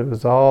well, but it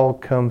was all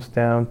comes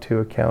down to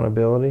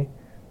accountability,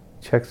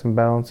 checks and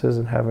balances,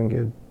 and having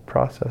good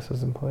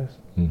processes in place.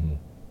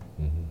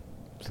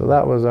 So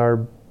that was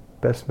our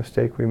best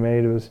mistake we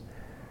made, was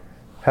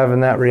having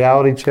that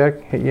reality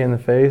check hit you in the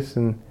face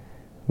and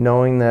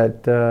knowing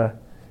that,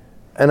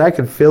 and I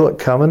could feel it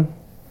coming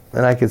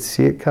and I could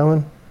see it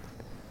coming.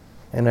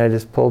 And I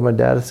just pulled my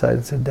dad aside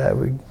and said, Dad,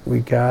 we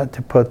got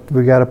to pump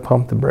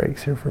the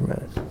brakes here for a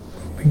minute.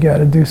 We got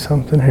to do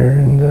something here.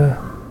 And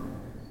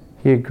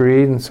he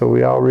agreed, and so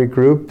we all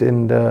regrouped.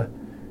 And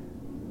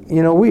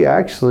we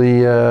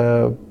actually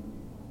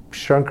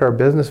shrunk our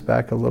business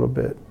back a little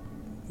bit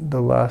the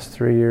last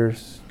 3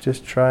 years,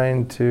 just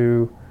trying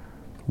to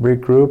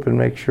regroup and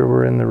make sure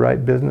we're in the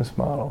right business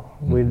model.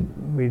 We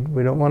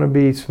don't want to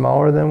be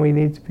smaller than we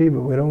need to be,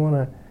 but we don't want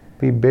to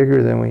be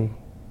bigger than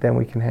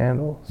we can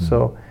handle.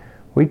 So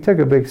we took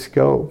a big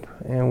scope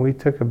and we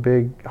took a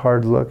big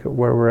hard look at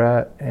where we're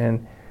at.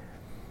 And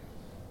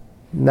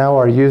now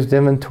our used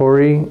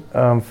inventory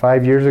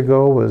 5 years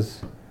ago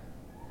was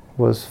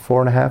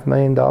 $4.5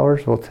 million.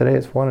 Well, today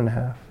it's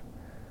 $1.5.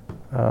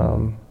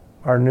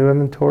 Our new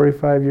inventory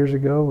 5 years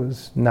ago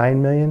was $9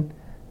 million.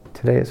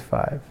 Today it's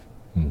 $5.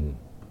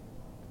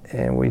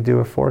 And we do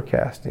a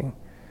forecasting.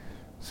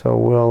 So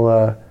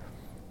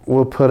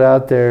we'll put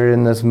out there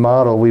in this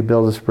model, we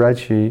build a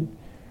spreadsheet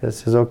that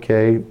says,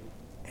 okay,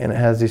 and it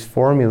has these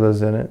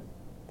formulas in it.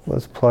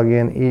 Let's plug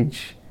in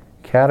each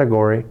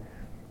category.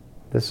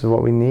 This is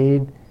what we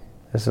need.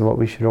 This is what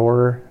we should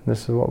order.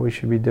 This is what we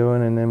should be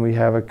doing. And then we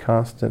have a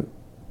constant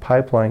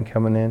pipeline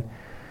coming in.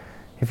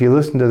 If you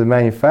listen to the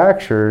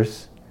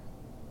manufacturers,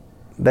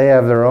 they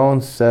have their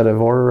own set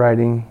of order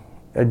writing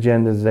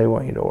agendas they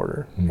want you to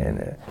order.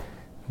 And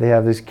they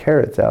have these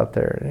carrots out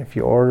there. And if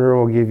you order,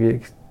 we'll give you,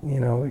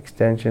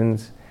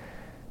 extensions.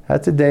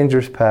 That's a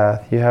dangerous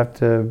path. You have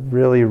to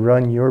really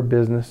run your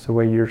business the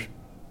way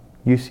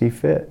you see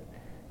fit.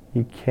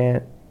 You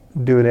can't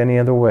do it any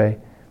other way.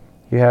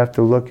 You have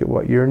to look at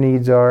what your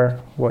needs are,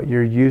 what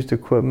your used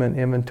equipment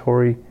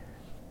inventory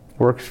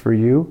works for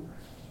you,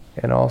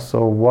 and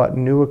also what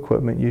new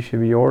equipment you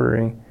should be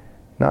ordering,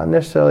 not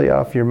necessarily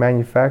off your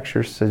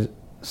manufacturer's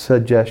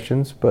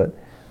suggestions, but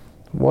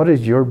what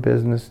does your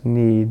business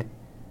need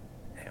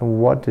and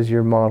what does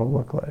your model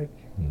look like?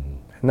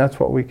 And that's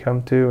what we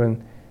come to,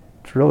 and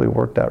it's really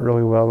worked out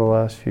really well the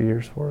last few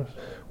years for us.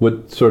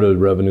 What sort of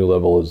revenue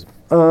level is?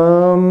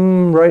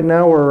 Right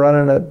now we're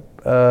running at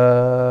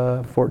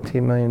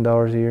 $14 million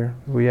a year.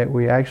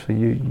 We actually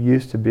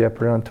used to be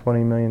up around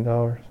 $20 million,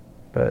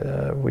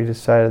 but we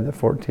decided that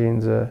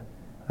 14's a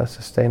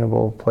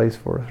sustainable place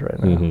for us right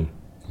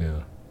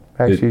now.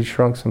 Actually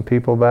shrunk some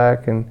people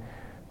back, and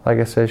like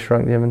I said,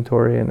 shrunk the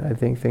inventory, and I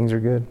think things are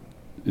good.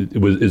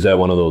 Is that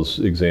one of those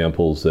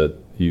examples that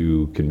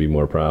you can be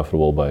more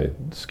profitable by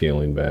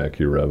scaling back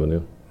your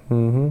revenue?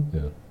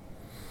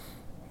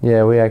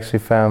 Yeah, we actually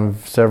found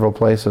several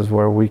places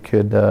where we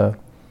could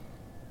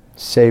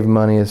save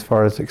money as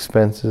far as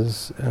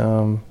expenses,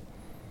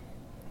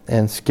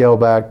 and scale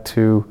back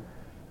to,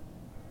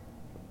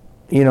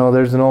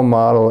 there's an old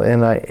model,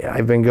 and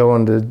I've been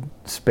going to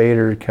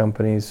Spader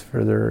companies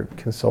for their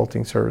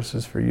consulting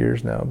services for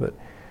years now, but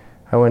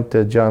I went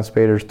to John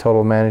Spader's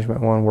Total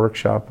Management One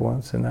workshop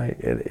once, and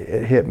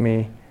it hit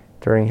me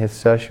during his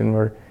session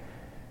where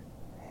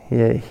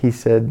he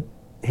said,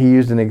 he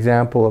used an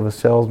example of a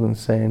salesman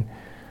saying,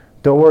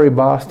 don't worry,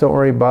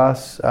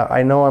 boss.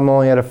 I know I'm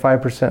only at a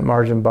 5%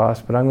 margin,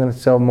 boss, but I'm going to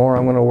sell more.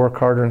 I'm going to work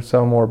harder and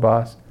sell more,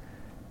 boss.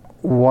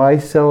 Why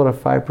sell at a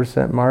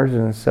 5%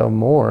 margin and sell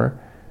more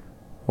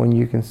when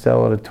you can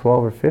sell at a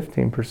 12 or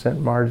 15%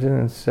 margin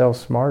and sell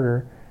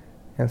smarter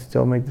and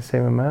still make the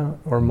same amount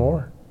or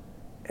more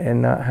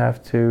and not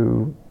have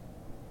to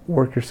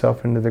work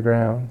yourself into the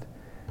ground?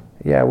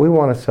 Yeah, we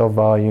want to sell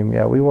volume.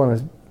 Yeah, we want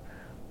to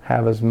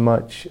have as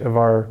much of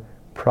our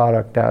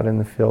product out in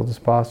the field as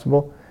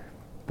possible,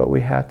 but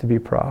we have to be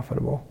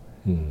profitable.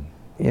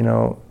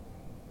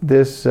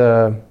 This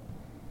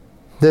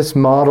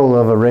model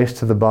of a race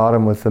to the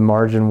bottom with the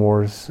margin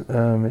wars,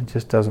 it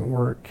just doesn't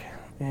work.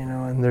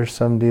 And there's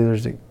some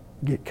dealers that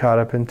get caught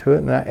up into it,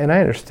 and I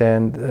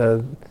understand.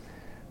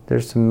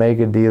 There's some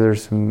mega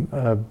dealers, some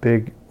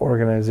big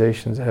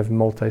organizations that have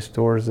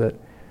multi-stores that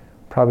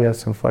probably have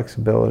some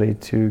flexibility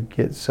to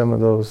get some of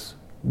those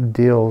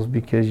deals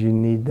because you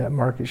need that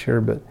market share.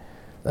 But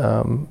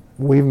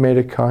we've made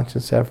a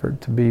conscious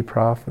effort to be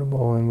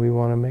profitable, and we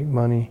want to make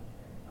money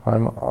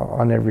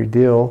on every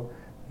deal.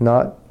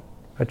 Not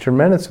a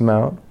tremendous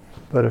amount,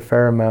 but a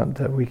fair amount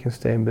that we can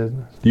stay in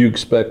business. Do you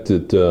expect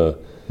that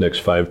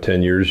next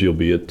 5-10 years you'll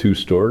be at 2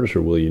 stores,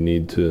 or will you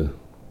need to,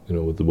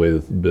 with the way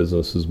that the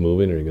business is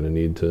moving, are you going to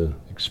need to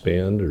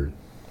expand, or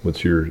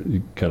what's your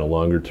kind of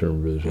longer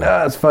term vision?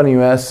 It's funny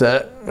you ask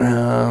that.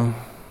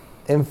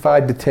 In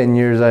 5 to 10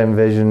 years, I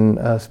envision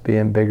us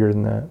being bigger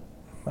than that.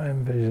 I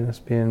envision us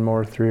being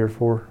more 3 or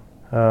 4.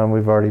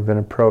 We've already been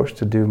approached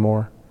to do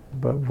more,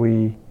 but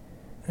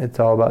it's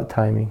all about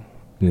timing.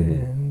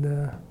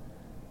 And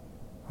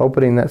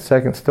Opening that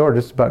second store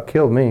just about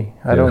killed me.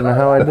 I don't know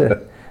how I did.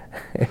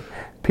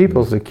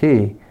 People's the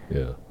key.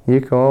 Yeah. You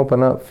can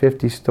open up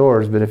 50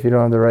 stores, but if you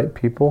don't have the right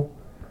people,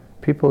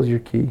 people's your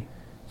key.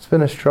 It's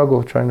been a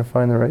struggle trying to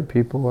find the right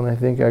people, and I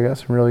think I got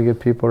some really good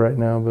people right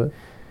now. But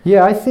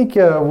yeah, I think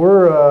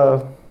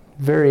we're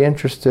very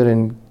interested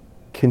in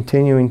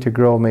continuing to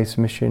grow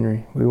Mason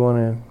Machinery. We want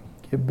to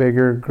get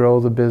bigger, grow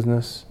the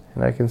business,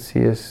 and I can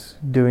see us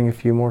doing a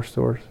few more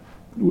stores.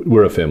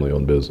 We're a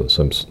family-owned business.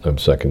 I'm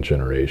second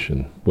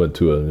generation. Went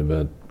to an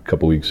event a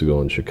couple weeks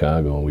ago in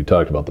Chicago, and we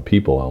talked about the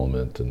people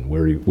element and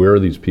where are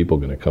these people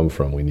going to come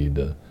from? We need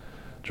to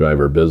drive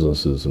our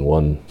businesses. And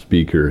one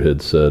speaker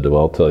had said,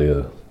 well, I'll tell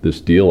you,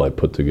 this deal I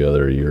put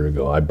together a year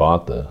ago, I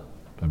bought the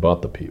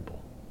people.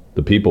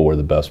 The people were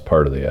the best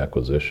part of the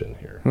acquisition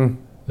here.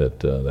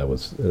 That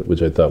was,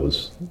 which I thought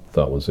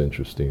was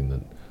interesting.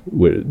 That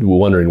we're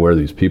wondering where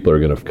these people are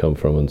going to come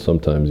from, and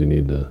sometimes you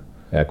need to.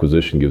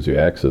 Acquisition gives you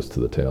access to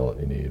the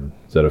talent you need.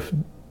 Is that a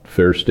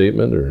fair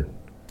statement, or?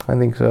 I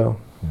think so.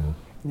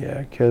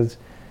 Yeah, because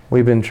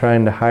we've been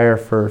trying to hire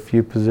for a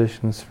few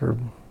positions for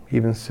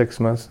even 6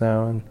 months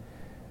now, and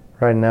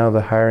right now the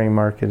hiring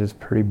market is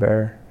pretty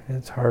bare.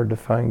 It's hard to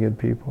find good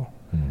people.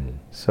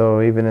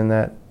 So even in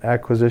that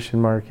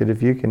acquisition market,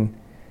 if you can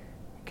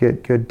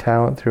get good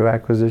talent through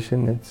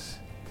acquisition, it's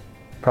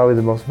probably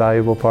the most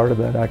valuable part of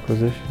that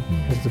acquisition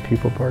is the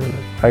people part of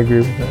it. I agree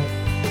with that.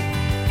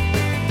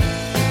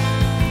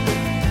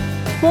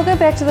 We'll get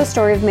back to the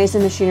story of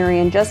Mason Machinery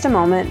in just a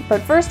moment,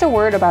 but first a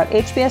word about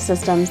HBS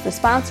Systems, the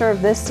sponsor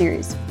of this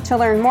series. To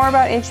learn more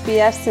about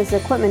HBS's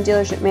equipment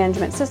dealership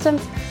management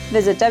systems,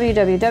 visit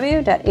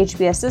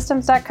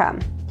www.hbssystems.com.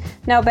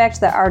 Now back to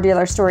the Our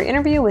Dealer Story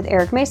interview with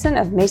Eric Mason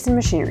of Mason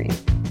Machinery.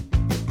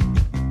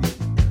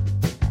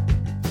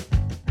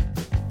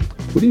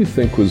 What do you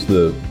think was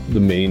the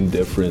main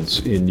difference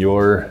in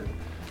your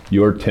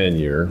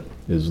tenure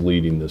as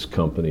leading this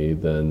company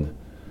than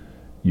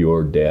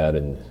your dad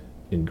and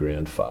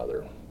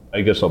grandfather?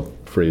 I guess I'll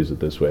phrase it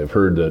this way. I've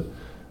heard that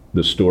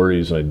the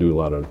stories, and I do a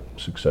lot of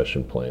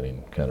succession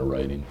planning kind of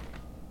writing,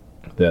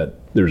 that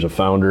there's a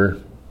founder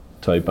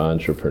type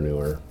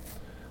entrepreneur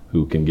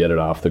who can get it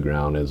off the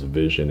ground as a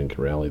vision and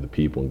can rally the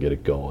people and get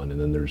it going. And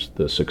then there's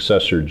the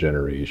successor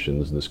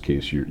generations, in this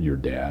case your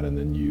dad and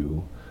then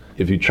you.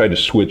 If you try to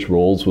switch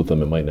roles with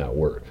them, it might not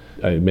work.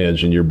 I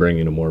imagine you're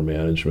bringing a more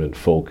management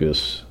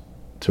focus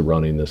to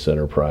running this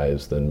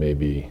enterprise than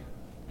maybe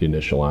the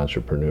initial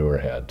entrepreneur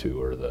had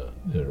to, or the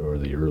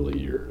early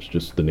years.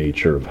 Just the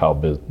nature of how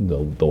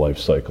the life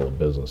cycle of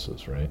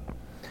businesses, right?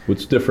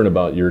 What's different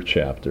about your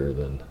chapter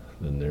than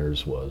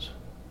theirs was?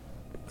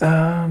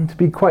 To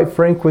be quite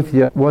frank with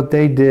you, what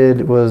they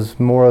did was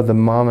more of the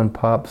mom and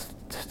pop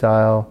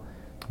style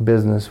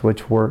business,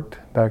 which worked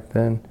back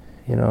then.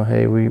 You know,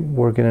 hey,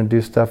 we're going to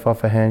do stuff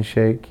off a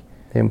handshake.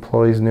 The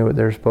employees knew what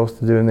they were supposed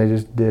to do, and they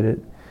just did it.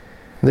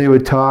 They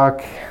would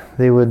talk,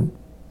 they would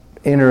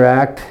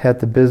interact at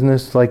the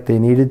business like they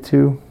needed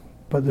to,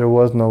 but there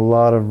wasn't a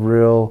lot of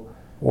real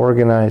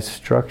organized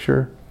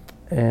structure.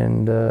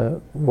 And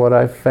what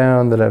I've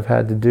found that I've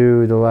had to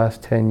do the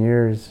last 10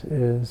 years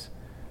is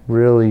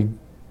really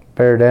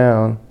bear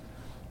down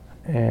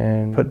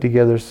and put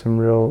together some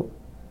real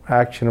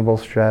actionable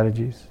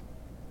strategies.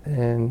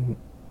 And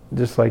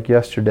just like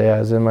yesterday, I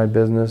was in my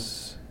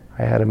business,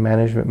 I had a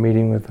management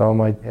meeting with all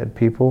my head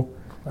people.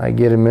 I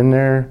get them in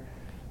there,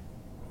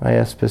 I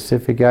have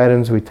specific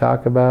items we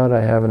talk about,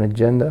 I have an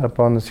agenda up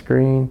on the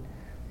screen.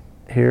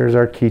 Here's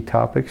our key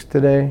topics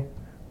today.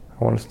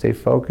 I want to stay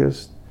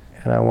focused,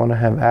 and I want to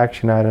have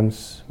action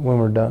items when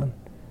we're done.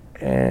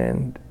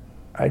 And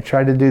I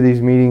tried to do these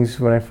meetings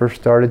when I first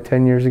started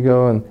 10 years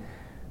ago, and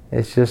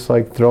it's just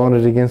like throwing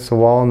it against the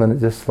wall and then it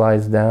just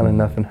slides down and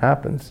nothing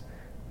happens.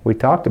 We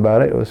talked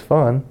about it, it was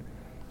fun,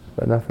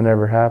 but nothing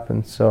ever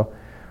happened. So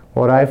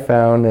what I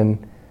found,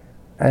 and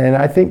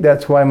I think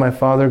that's why my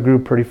father grew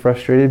pretty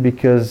frustrated,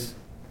 because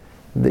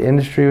the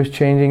industry was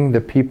changing,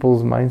 the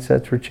people's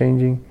mindsets were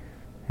changing,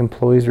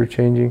 employees were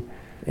changing,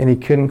 and he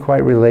couldn't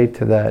quite relate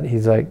to that.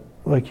 He's like,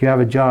 look, you have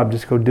a job,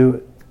 just go do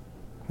it.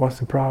 What's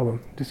the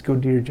problem? Just go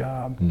do your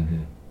job.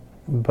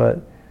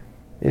 But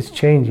it's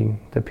changing.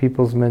 The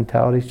people's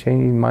mentality is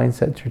changing,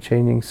 mindsets are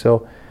changing.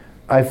 So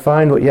I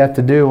find what you have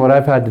to do, what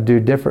I've had to do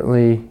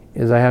differently,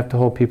 is I have to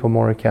hold people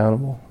more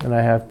accountable, and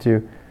I have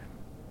to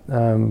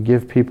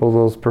give people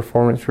those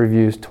performance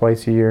reviews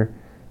twice a year,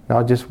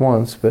 not just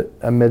once, but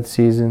a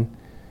mid-season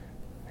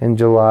in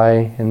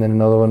July and then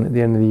another one at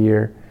the end of the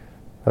year.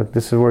 Look,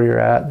 this is where you're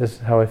at, this is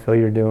how I feel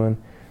you're doing.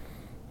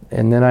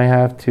 And then I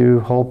have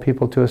to hold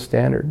people to a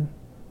standard.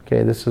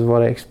 Okay, this is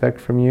what I expect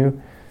from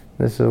you.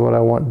 This is what I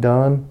want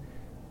done.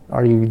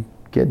 Are you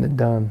getting it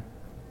done?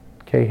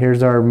 Okay,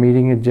 here's our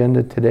meeting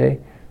agenda today.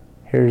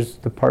 Here's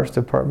the parts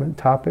department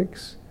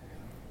topics.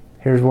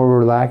 Here's where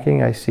we're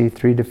lacking. I see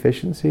 3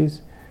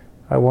 deficiencies.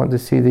 I want to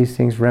see these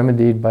things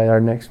remedied by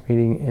our next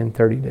meeting in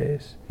 30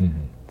 days.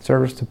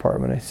 Service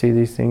department, I see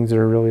these things that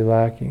are really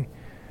lacking.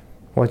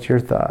 What's your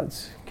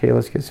thoughts? Okay,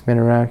 let's get some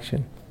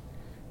interaction.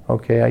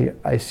 Okay,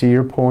 I see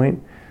your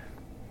point.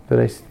 but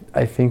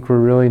I think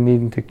we're really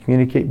needing to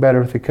communicate better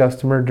with the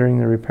customer during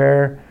the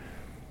repair.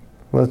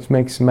 Let's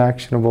make some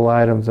actionable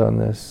items on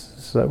this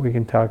so that we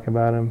can talk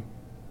about them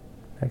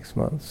next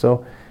month.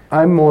 So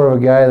I'm more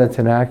of a guy that's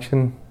an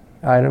action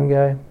item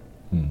guy,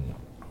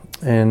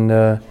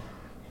 and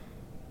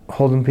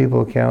holding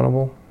people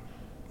accountable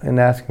and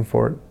asking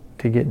for it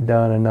to get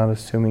done and not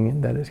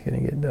assuming that it's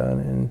going to get done.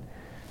 And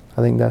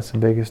I think that's the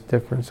biggest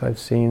difference I've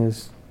seen,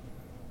 is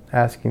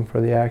asking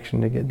for the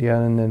action to get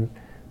done and then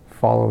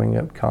following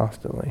up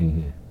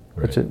constantly,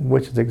 Right.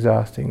 which is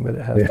exhausting, but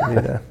it has to be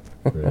done.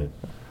 Right.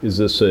 Is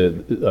this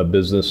a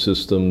business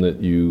system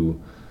that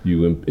you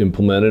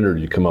implemented, or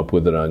did you come up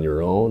with it on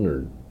your own,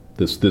 or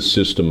this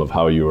system of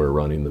how you are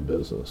running the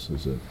business?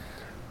 Is it?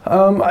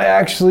 I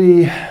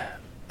actually,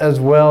 as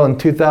well, in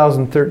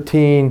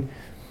 2013,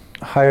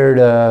 hired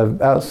a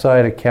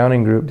outside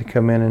accounting group to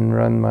come in and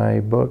run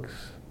my books,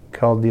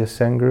 called the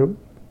Ascend Group,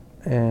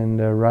 and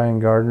Ryan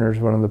Gardner is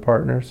one of the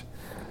partners.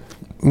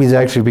 He's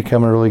actually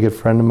become a really good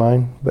friend of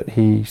mine, but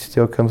he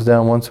still comes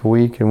down once a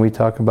week and we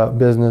talk about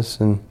business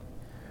and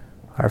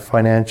our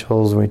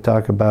financials, and we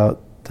talk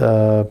about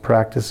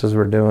practices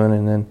we're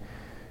doing,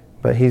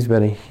 but he's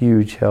been a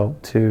huge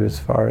help too, as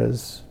far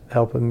as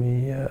helping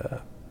me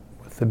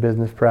with the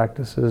business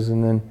practices.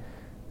 And then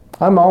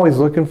I'm always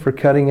looking for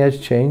cutting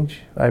edge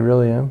change. I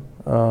really am.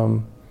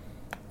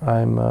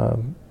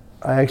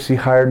 I actually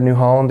hired New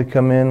Holland to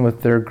come in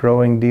with their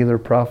growing dealer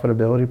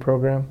profitability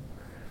program.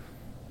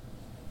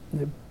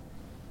 It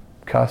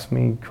cost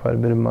me quite a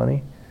bit of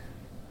money,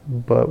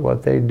 but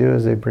what they do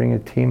is they bring a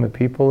team of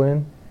people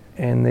in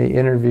and they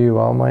interview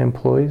all my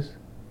employees.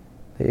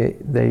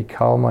 They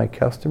call my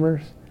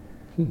customers,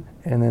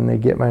 and then they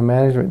get my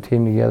management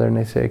team together and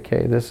they say,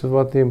 okay, this is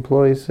what the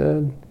employees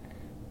said.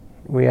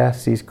 We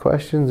asked these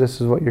questions. This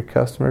is what your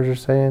customers are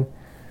saying.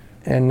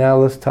 And now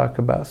let's talk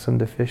about some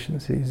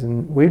deficiencies.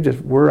 And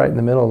we're right in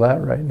the middle of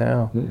that right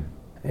now.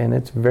 And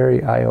it's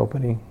very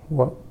eye-opening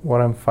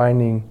what I'm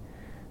finding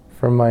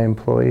from my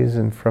employees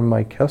and from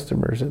my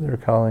customers that they're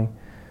calling.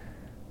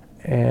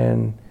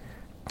 And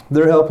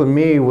they're helping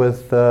me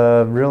with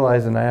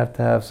realizing I have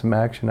to have some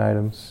action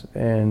items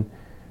and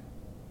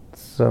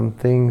some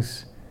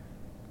things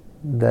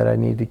that I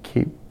need to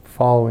keep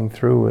following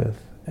through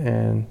with.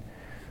 And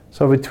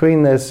so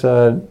between this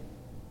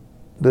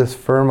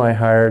firm I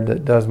hired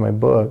that does my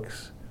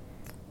books,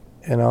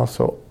 and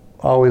also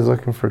always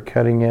looking for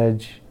cutting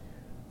edge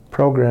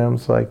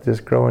programs like this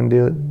growing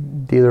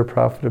dealer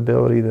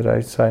profitability that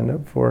I signed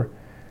up for,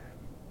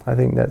 I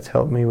think that's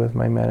helped me with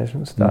my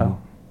management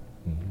style.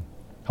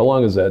 How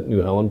long has that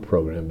New Holland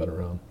program been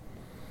around?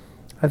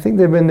 I think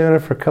they've been doing it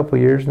for a couple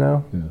of years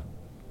now. Yeah.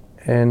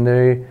 And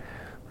they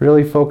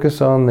really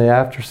focus on the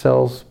after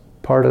sales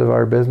part of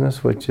our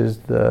business, which is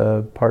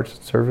the parts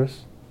and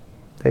service.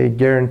 They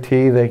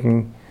guarantee they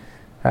can,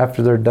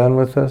 after they're done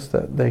with us,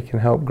 that they can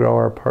help grow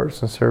our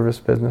parts and service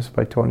business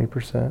by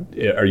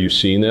 20%. Are you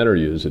seeing that, or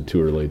is it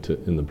too early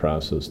in the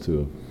process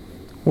to?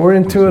 We're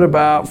into it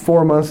about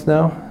 4 months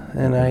now,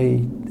 and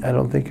I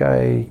don't think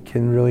I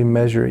can really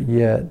measure it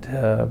yet.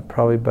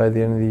 Probably by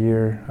the end of the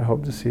year, I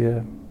hope to see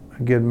a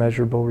good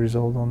measurable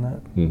result on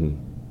that.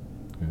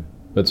 Yeah.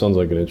 That sounds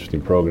like an interesting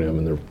program,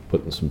 and they're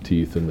putting some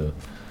teeth into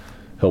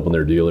helping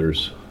their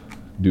dealers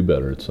do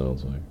better, it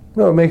sounds like.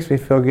 Well, it makes me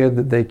feel good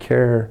that they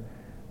care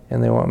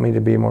and they want me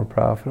to be more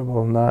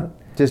profitable, not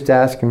just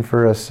asking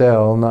for a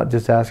sale, not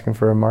just asking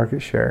for a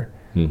market share.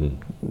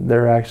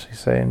 They're actually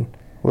saying,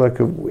 look,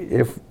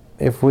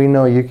 if we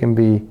know you can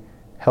be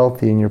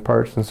healthy in your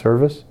parts and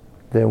service,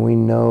 then we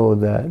know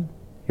that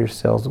your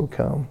sales will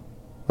come.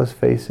 Let's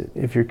face it,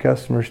 if your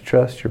customers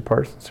trust your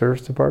parts and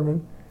service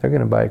department, they're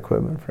going to buy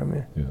equipment from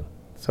you. Yeah.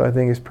 So I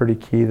think it's pretty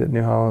key that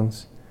New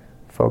Holland's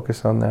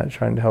focus on that,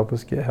 trying to help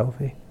us get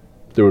healthy.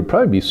 There would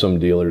probably be some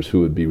dealers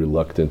who would be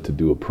reluctant to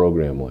do a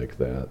program like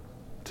that,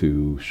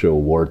 to show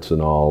warts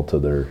and all to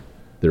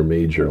their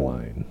major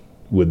line.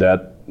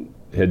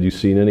 Had you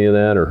seen any of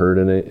that or heard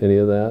any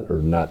of that, or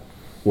not?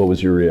 What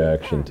was your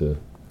reaction to?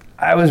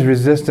 I was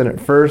resistant at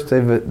first.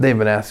 They've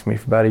been asking me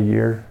for about a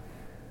year.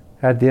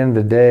 At the end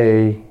of the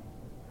day,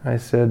 I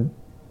said,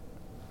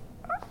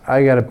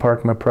 I got to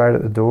park my pride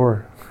at the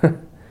door.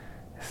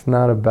 It's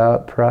not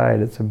about pride.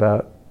 It's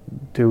about,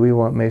 do we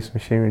want Mason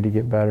Machinery to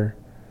get better?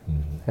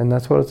 And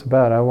that's what it's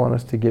about. I want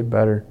us to get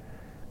better.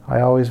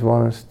 I always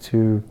want us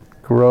to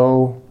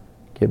grow,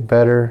 get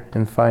better,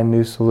 and find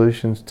new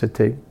solutions to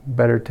take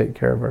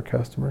care of our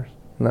customers.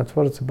 And that's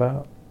what it's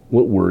about.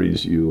 What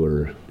worries you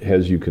or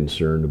has you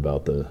concerned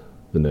about the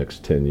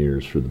next 10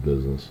 years for the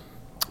business?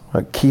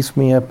 What keeps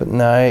me up at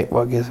night,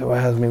 what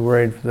has me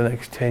worried for the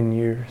next 10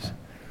 years?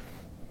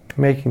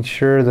 Making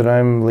sure that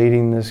I'm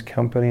leading this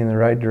company in the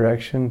right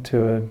direction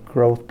to a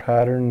growth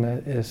pattern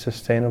that is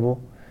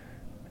sustainable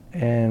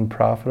and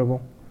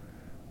profitable.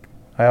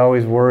 I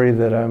always worry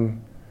that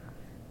I'm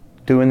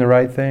doing the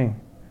right thing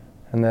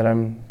and that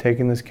I'm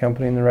taking this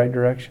company in the right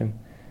direction.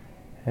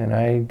 And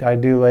I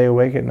do lay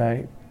awake at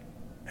night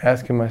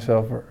asking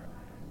myself,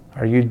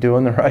 are you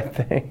doing the right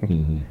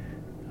thing?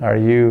 Are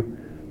you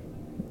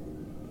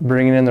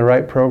bringing in the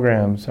right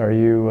programs? Are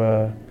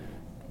you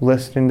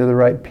listening to the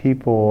right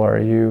people? Are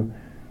you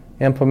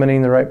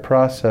implementing the right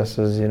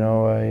processes?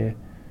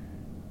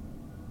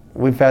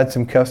 We've had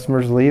some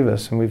customers leave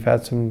us, and we've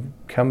had some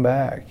come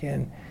back,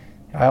 and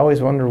I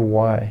always wonder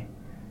why.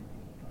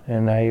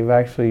 And I've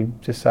actually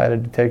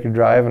decided to take a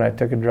drive, and I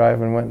took a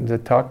drive and went to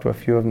talk to a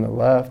few of them that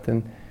left,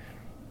 and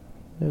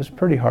it was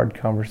pretty hard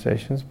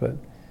conversations, but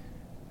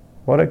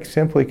what it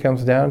simply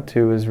comes down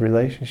to is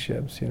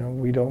relationships.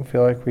 We don't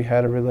feel like we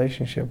had a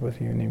relationship with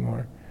you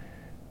anymore,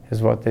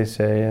 is what they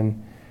say.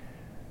 And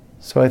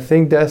so I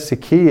think that's the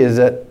key, is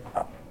that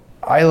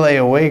I lay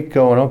awake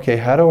going, okay,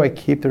 how do I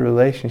keep the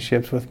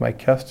relationships with my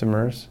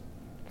customers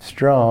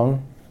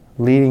strong,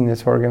 leading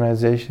this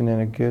organization in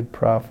a good,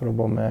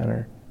 profitable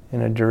manner,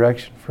 in a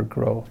direction for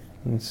growth?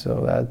 And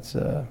so that's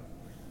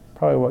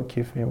probably what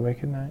keeps me awake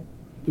at night.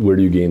 Where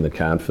do you gain the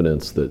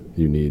confidence that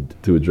you need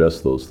to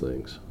address those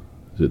things?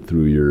 Is it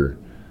through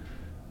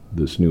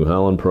this New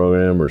Holland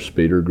program or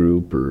Spader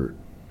Group, or?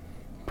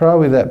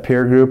 Probably that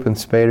peer group in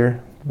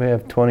Spader. We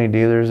have 20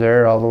 dealers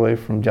there, all the way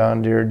from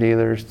John Deere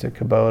dealers to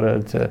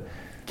Kubota to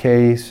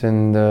Case,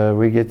 and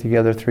we get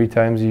together 3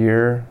 times a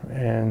year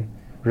and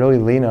really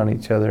lean on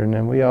each other. And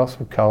then we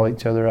also call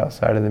each other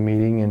outside of the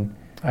meeting. And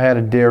I had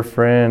a dear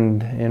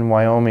friend in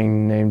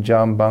Wyoming named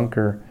John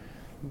Bunker,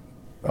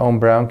 owned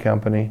Brown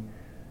Company,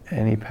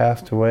 and he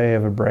passed away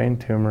of a brain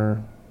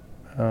tumor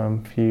a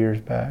few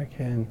years back.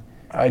 And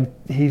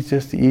he's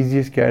just the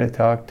easiest guy to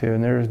talk to.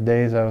 And there was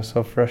days I was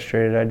so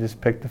frustrated, I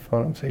just picked the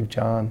phone up and say,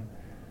 John,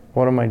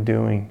 what am I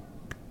doing?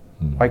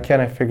 Why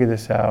can't I figure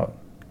this out?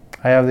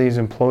 I have these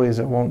employees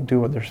that won't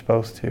do what they're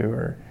supposed to,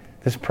 or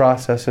this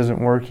process isn't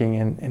working.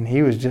 And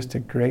he was just a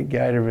great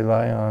guy to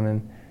rely on.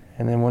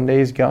 And then one day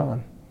he's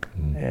gone.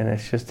 And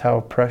it's just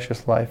how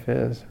precious life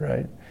is,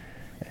 right?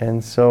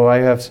 And so I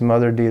have some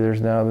other dealers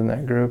now in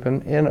that group.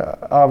 And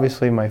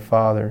obviously my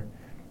father,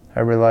 I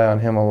rely on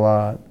him a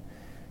lot.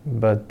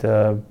 But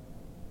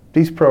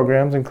these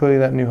programs, including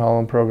that New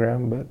Holland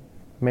program, but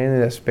mainly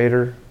that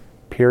Spader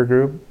peer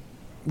group,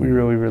 we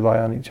really rely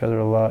on each other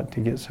a lot to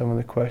get some of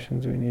the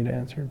questions we need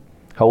answered.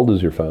 How old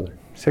is your father?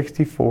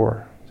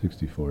 64.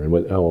 64.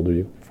 And how old are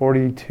you?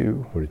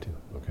 42. 42,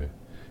 okay.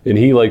 And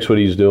he likes what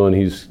he's doing.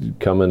 He's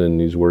coming and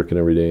he's working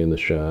every day in the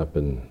shop,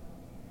 and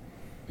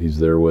he's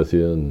there with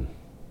you. And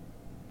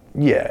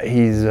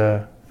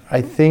yeah,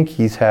 I think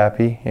he's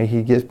happy.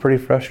 He gets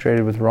pretty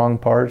frustrated with wrong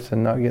parts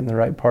and not getting the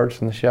right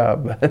parts in the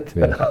shop, but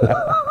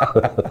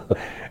yeah.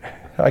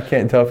 I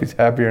can't tell if he's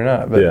happy or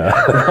not. But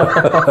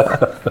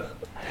yeah.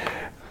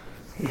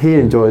 He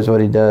enjoys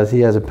what he does. He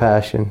has a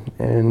passion,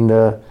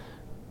 and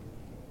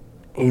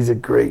he's a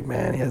great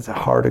man. He has a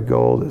heart of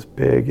gold, as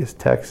big as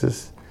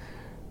Texas.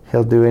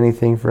 He'll do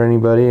anything for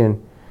anybody,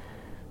 and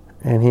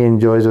he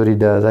enjoys what he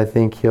does. I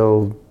think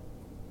he'll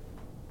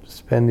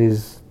spend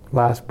his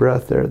last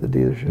breath there at the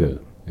dealership.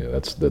 Yeah,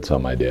 that's how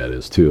my dad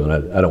is too. And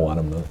I don't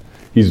want him to.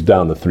 He's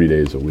down to 3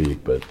 days a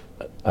week, but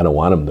I don't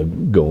want him to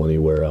go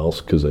anywhere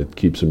else because it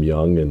keeps him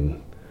young, and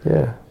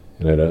yeah.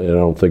 And I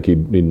don't think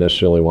he'd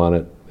necessarily want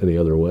it any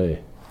other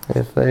way.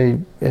 If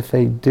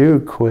they do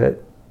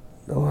quit,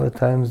 a lot of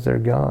times they're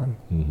gone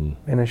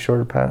in a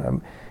shorter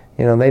time.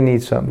 They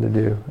need something to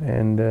do,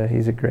 and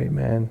he's a great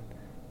man.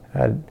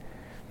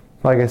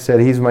 Like I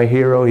said, he's my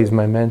hero. He's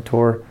my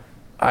mentor.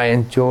 I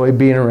enjoy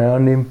being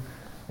around him.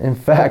 In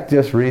fact,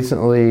 just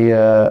recently,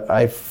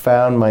 I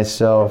found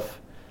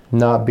myself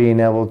not being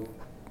able.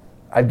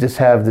 I just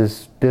have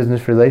this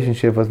business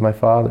relationship with my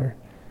father.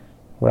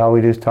 All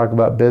we do is talk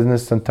about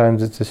business.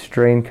 Sometimes it's a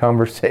strained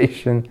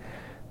conversation.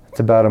 It's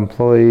about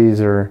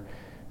employees or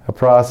a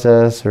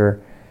process,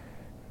 or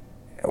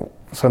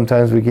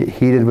sometimes we get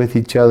heated with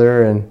each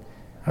other. And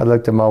I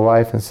looked at my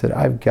wife and said,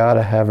 I've got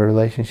to have a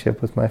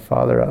relationship with my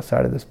father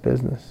outside of this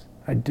business.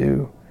 I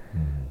do.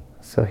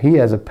 So he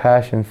has a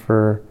passion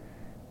for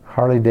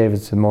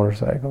Harley-Davidson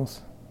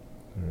motorcycles.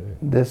 Right.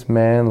 This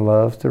man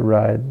loves to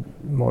ride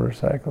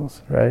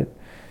motorcycles, right?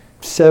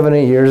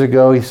 7-8 years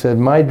ago, he said,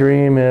 my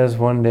dream is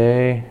one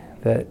day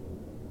that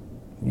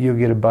you'll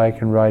get a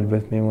bike and ride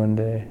with me one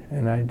day.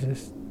 And I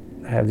just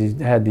had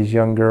these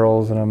young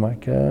girls, and I'm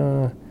like,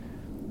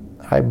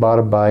 I bought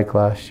a bike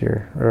last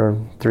year, or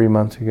 3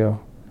 months ago.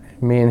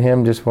 Me and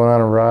him just went on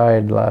a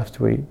ride last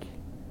week,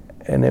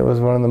 and it was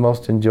one of the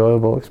most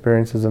enjoyable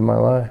experiences of my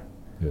life.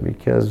 Yeah.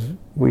 Because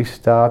we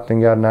stopped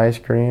and got an ice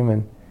cream,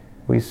 and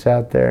we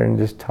sat there and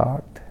just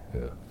talked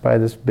by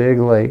this big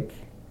lake,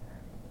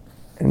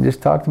 and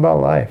just talked about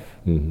life,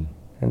 and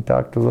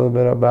talked a little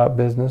bit about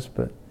business.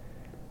 But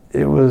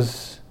it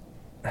was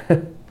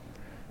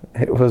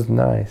it was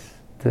nice.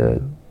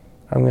 I'm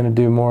going to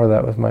do more of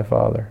that with my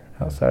father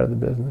outside of the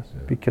business,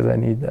 because I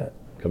need that.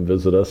 Come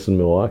visit us in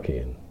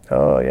Milwaukee.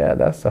 Oh yeah,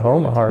 that's the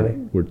home of Harley.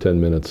 We're 10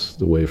 minutes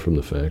away from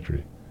the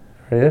factory.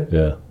 Are you?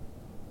 Yeah.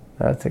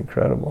 That's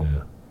incredible.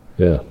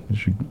 Yeah, you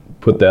should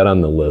put that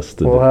on the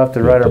list. We'll have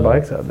to ride our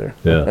bikes out there.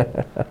 Yeah.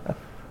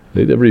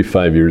 Every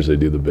 5 years they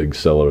do the big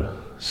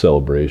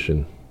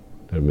celebration.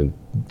 I mean,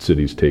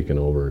 city's taking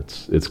over.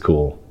 It's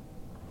cool.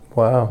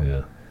 Wow.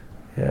 Yeah.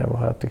 Yeah,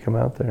 we'll have to come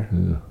out there.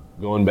 Yeah.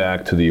 Going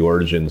back to the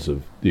origins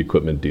of the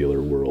equipment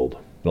dealer world,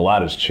 a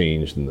lot has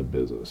changed in the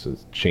business.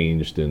 It's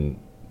changed in,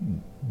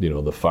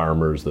 the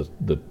farmers,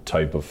 the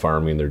type of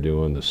farming they're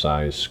doing, the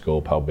size,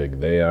 scope, how big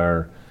they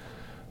are.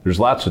 There's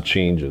lots of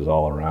changes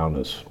all around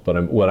us.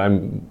 But what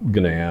I'm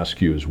going to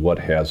ask you is what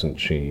hasn't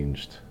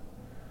changed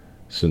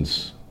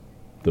since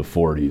the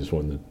 40s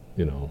when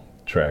the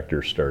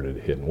tractors started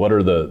hitting. What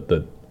are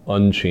the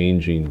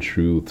unchanging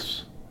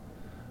truths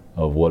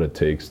of what it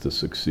takes to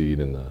succeed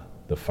in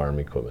the farm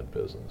equipment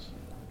business?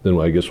 Then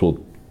I guess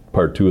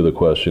part two of the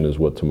question is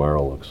what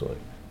tomorrow looks like.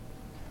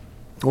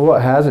 Well,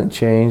 what hasn't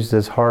changed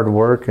is hard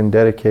work and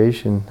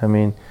dedication. I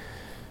mean,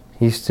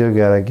 you still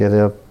got to get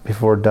up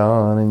before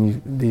dawn,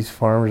 and these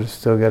farmers have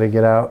still got to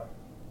get out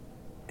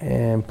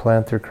and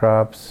plant their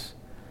crops.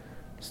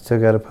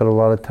 Still got to put a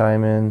lot of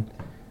time in.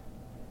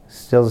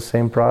 Still the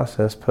same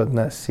process, putting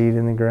that seed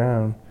in the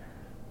ground,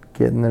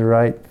 getting the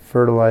right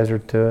fertilizer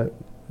to it,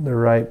 the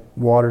right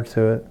water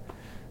to it.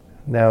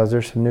 Now, is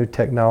there some new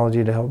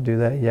technology to help do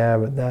that? Yeah,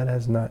 but that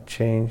has not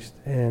changed,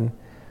 and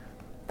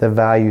the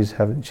values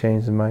haven't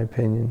changed, in my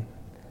opinion.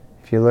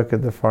 If you look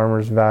at the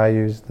farmers'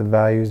 values, the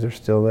values are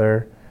still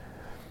there.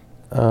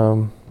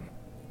 The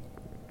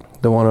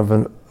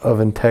one of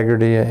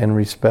integrity and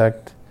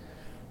respect.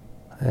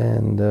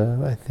 And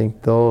I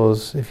think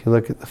those, if you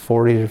look at the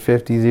 40s or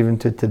 50s, even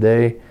to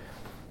today,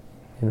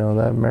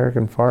 that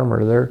American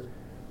farmer,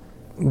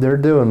 they're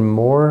doing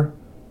more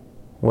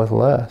with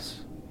less.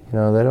 They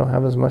don't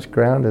have as much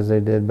ground as they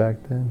did back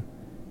then.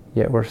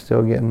 Yet we're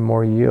still getting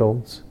more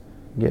yields,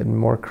 getting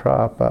more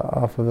crop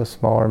off of a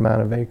smaller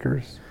amount of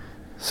acres.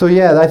 So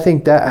yeah, I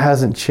think that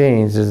hasn't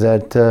changed, is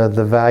that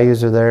the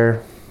values are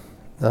there,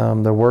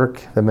 the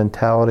work, the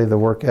mentality, the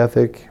work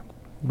ethic.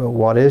 But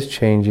what is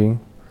changing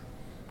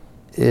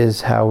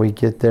is how we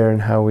get there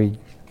and how we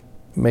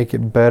make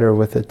it better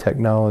with the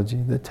technology.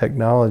 The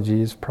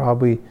technology is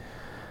probably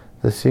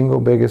the single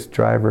biggest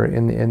driver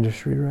in the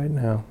industry right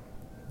now.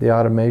 The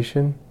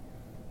automation,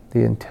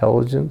 the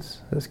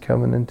intelligence that's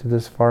coming into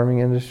this farming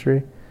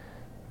industry,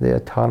 the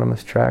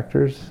autonomous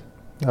tractors.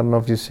 I don't know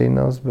if you've seen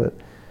those, but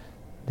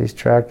these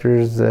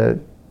tractors that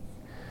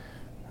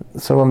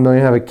some of them don't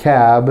even have a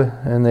cab,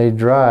 and they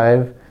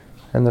drive,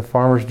 and the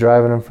farmer's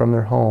driving them from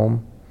their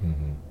home.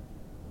 Mm-hmm.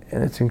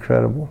 And it's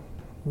incredible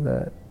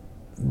that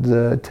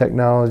the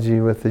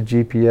technology with the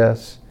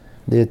GPS,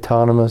 the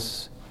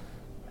autonomous,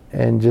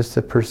 and just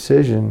the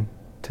precision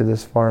to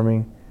this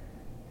farming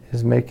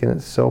is making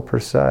it so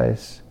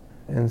precise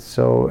and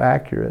so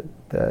accurate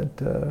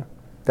that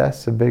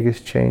that's the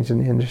biggest change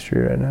in the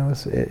industry right now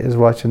is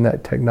watching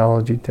that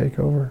technology take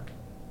over.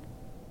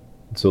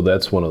 So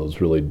that's one of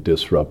those really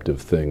disruptive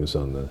things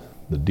on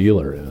the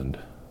dealer end,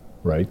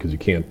 right? Because you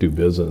can't do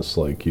business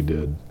like you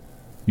did.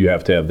 You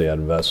have to have that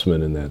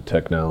investment in that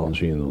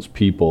technology and those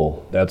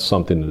people. That's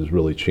something that is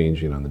really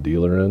changing on the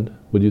dealer end,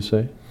 would you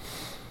say?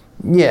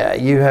 Yeah,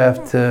 you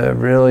have to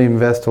really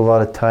invest a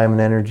lot of time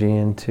and energy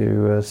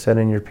into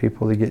setting your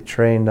people to get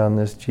trained on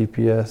this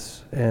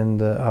GPS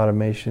and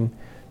automation.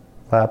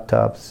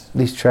 Laptops.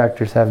 These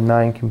tractors have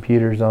 9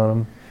 computers on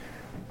them.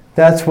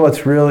 That's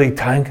what's really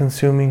time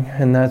consuming,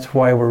 and that's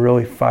why we're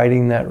really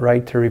fighting that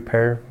right to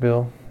repair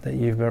bill that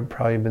you've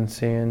probably been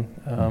seeing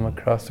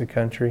across the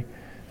country,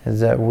 is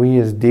that we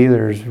as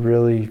dealers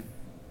really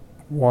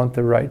want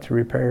the right to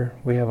repair.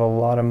 We have a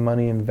lot of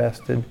money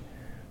invested,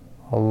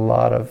 a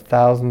lot of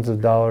thousands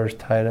of dollars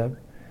tied up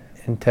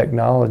in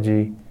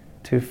technology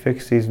to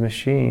fix these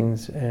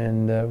machines,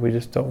 and we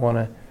just don't want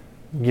to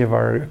give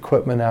our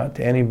equipment out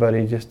to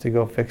anybody just to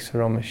go fix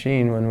their own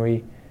machine when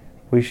we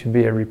should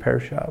be a repair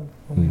shop.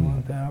 We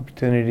want the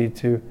opportunity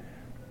to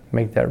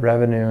make that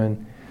revenue.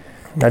 And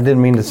I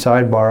didn't mean to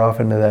sidebar off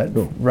into that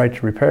right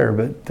to repair,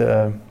 but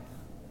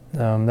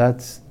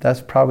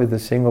that's probably the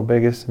single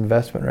biggest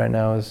investment right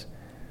now. Is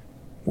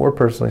we're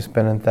personally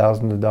spending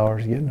thousands of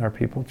dollars getting our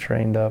people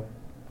trained up,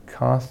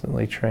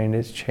 constantly trained.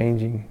 It's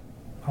changing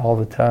all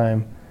the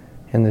time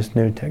in this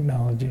new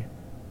technology.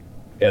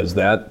 As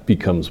that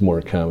becomes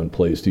more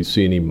commonplace, do you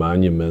see any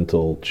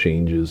monumental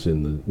changes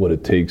in what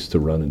it takes to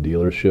run a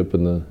dealership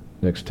in the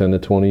next 10 to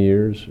 20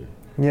 years?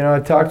 I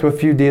talked to a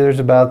few dealers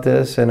about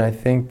this, and I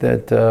think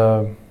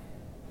that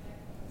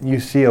you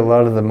see a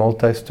lot of the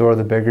multi-store,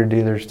 the bigger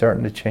dealers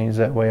starting to change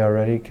that way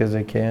already because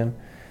they can.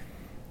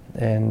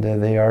 And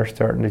they are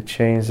starting to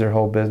change their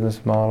whole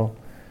business model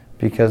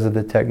because of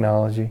the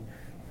technology.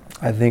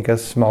 I think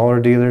us smaller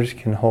dealers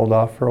can hold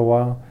off for a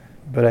while,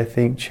 but I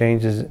think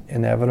change is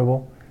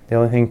inevitable. The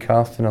only thing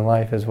constant in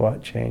life is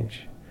what?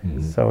 Change.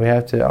 Mm-hmm. So we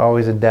have to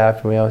always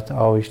adapt, and we have to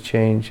always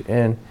change.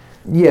 And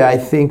yeah, I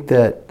think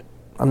that,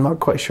 I'm not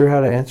quite sure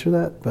how to answer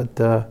that,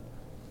 but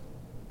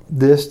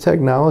this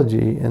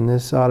technology and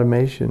this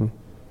automation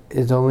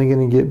is only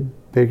going to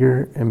get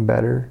bigger and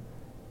better.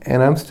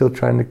 And I'm still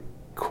trying to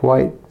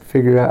quite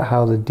figure out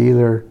how the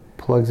dealer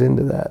plugs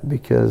into that,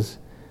 because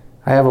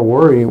I have a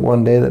worry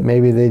one day that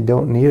maybe they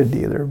don't need a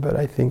dealer, but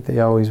I think they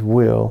always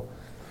will,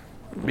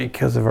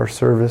 because of our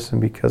service and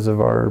because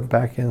of our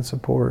back-end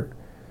support.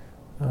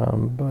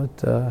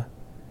 But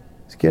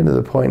It's getting to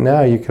the point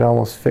now you can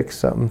almost fix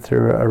something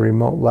through a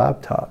remote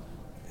laptop.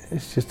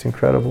 It's just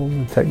incredible,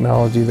 the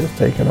technology that's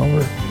taken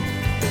over.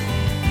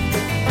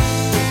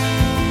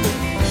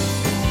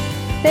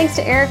 Thanks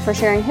to Eric for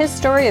sharing his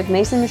story of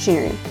Mason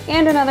Machinery,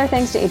 and another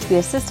thanks to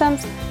HBS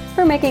Systems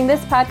for making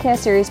this podcast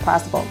series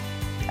possible.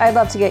 I'd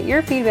love to get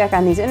your feedback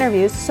on these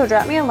interviews, so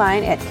drop me a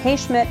line at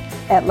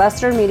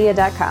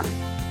kschmidt@lestermedia.com.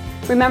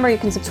 Remember, you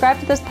can subscribe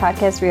to this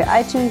podcast via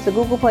iTunes, the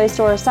Google Play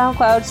Store,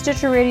 SoundCloud,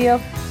 Stitcher Radio,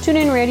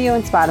 TuneIn Radio,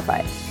 and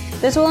Spotify.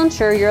 This will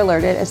ensure you're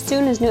alerted as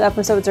soon as new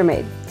episodes are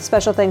made.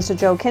 Special thanks to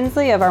Joe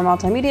Kinsley of our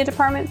multimedia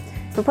department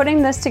for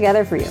putting this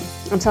together for you.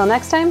 Until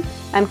next time,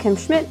 I'm Kim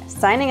Schmidt,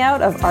 signing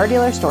out of Our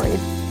Dealer Stories.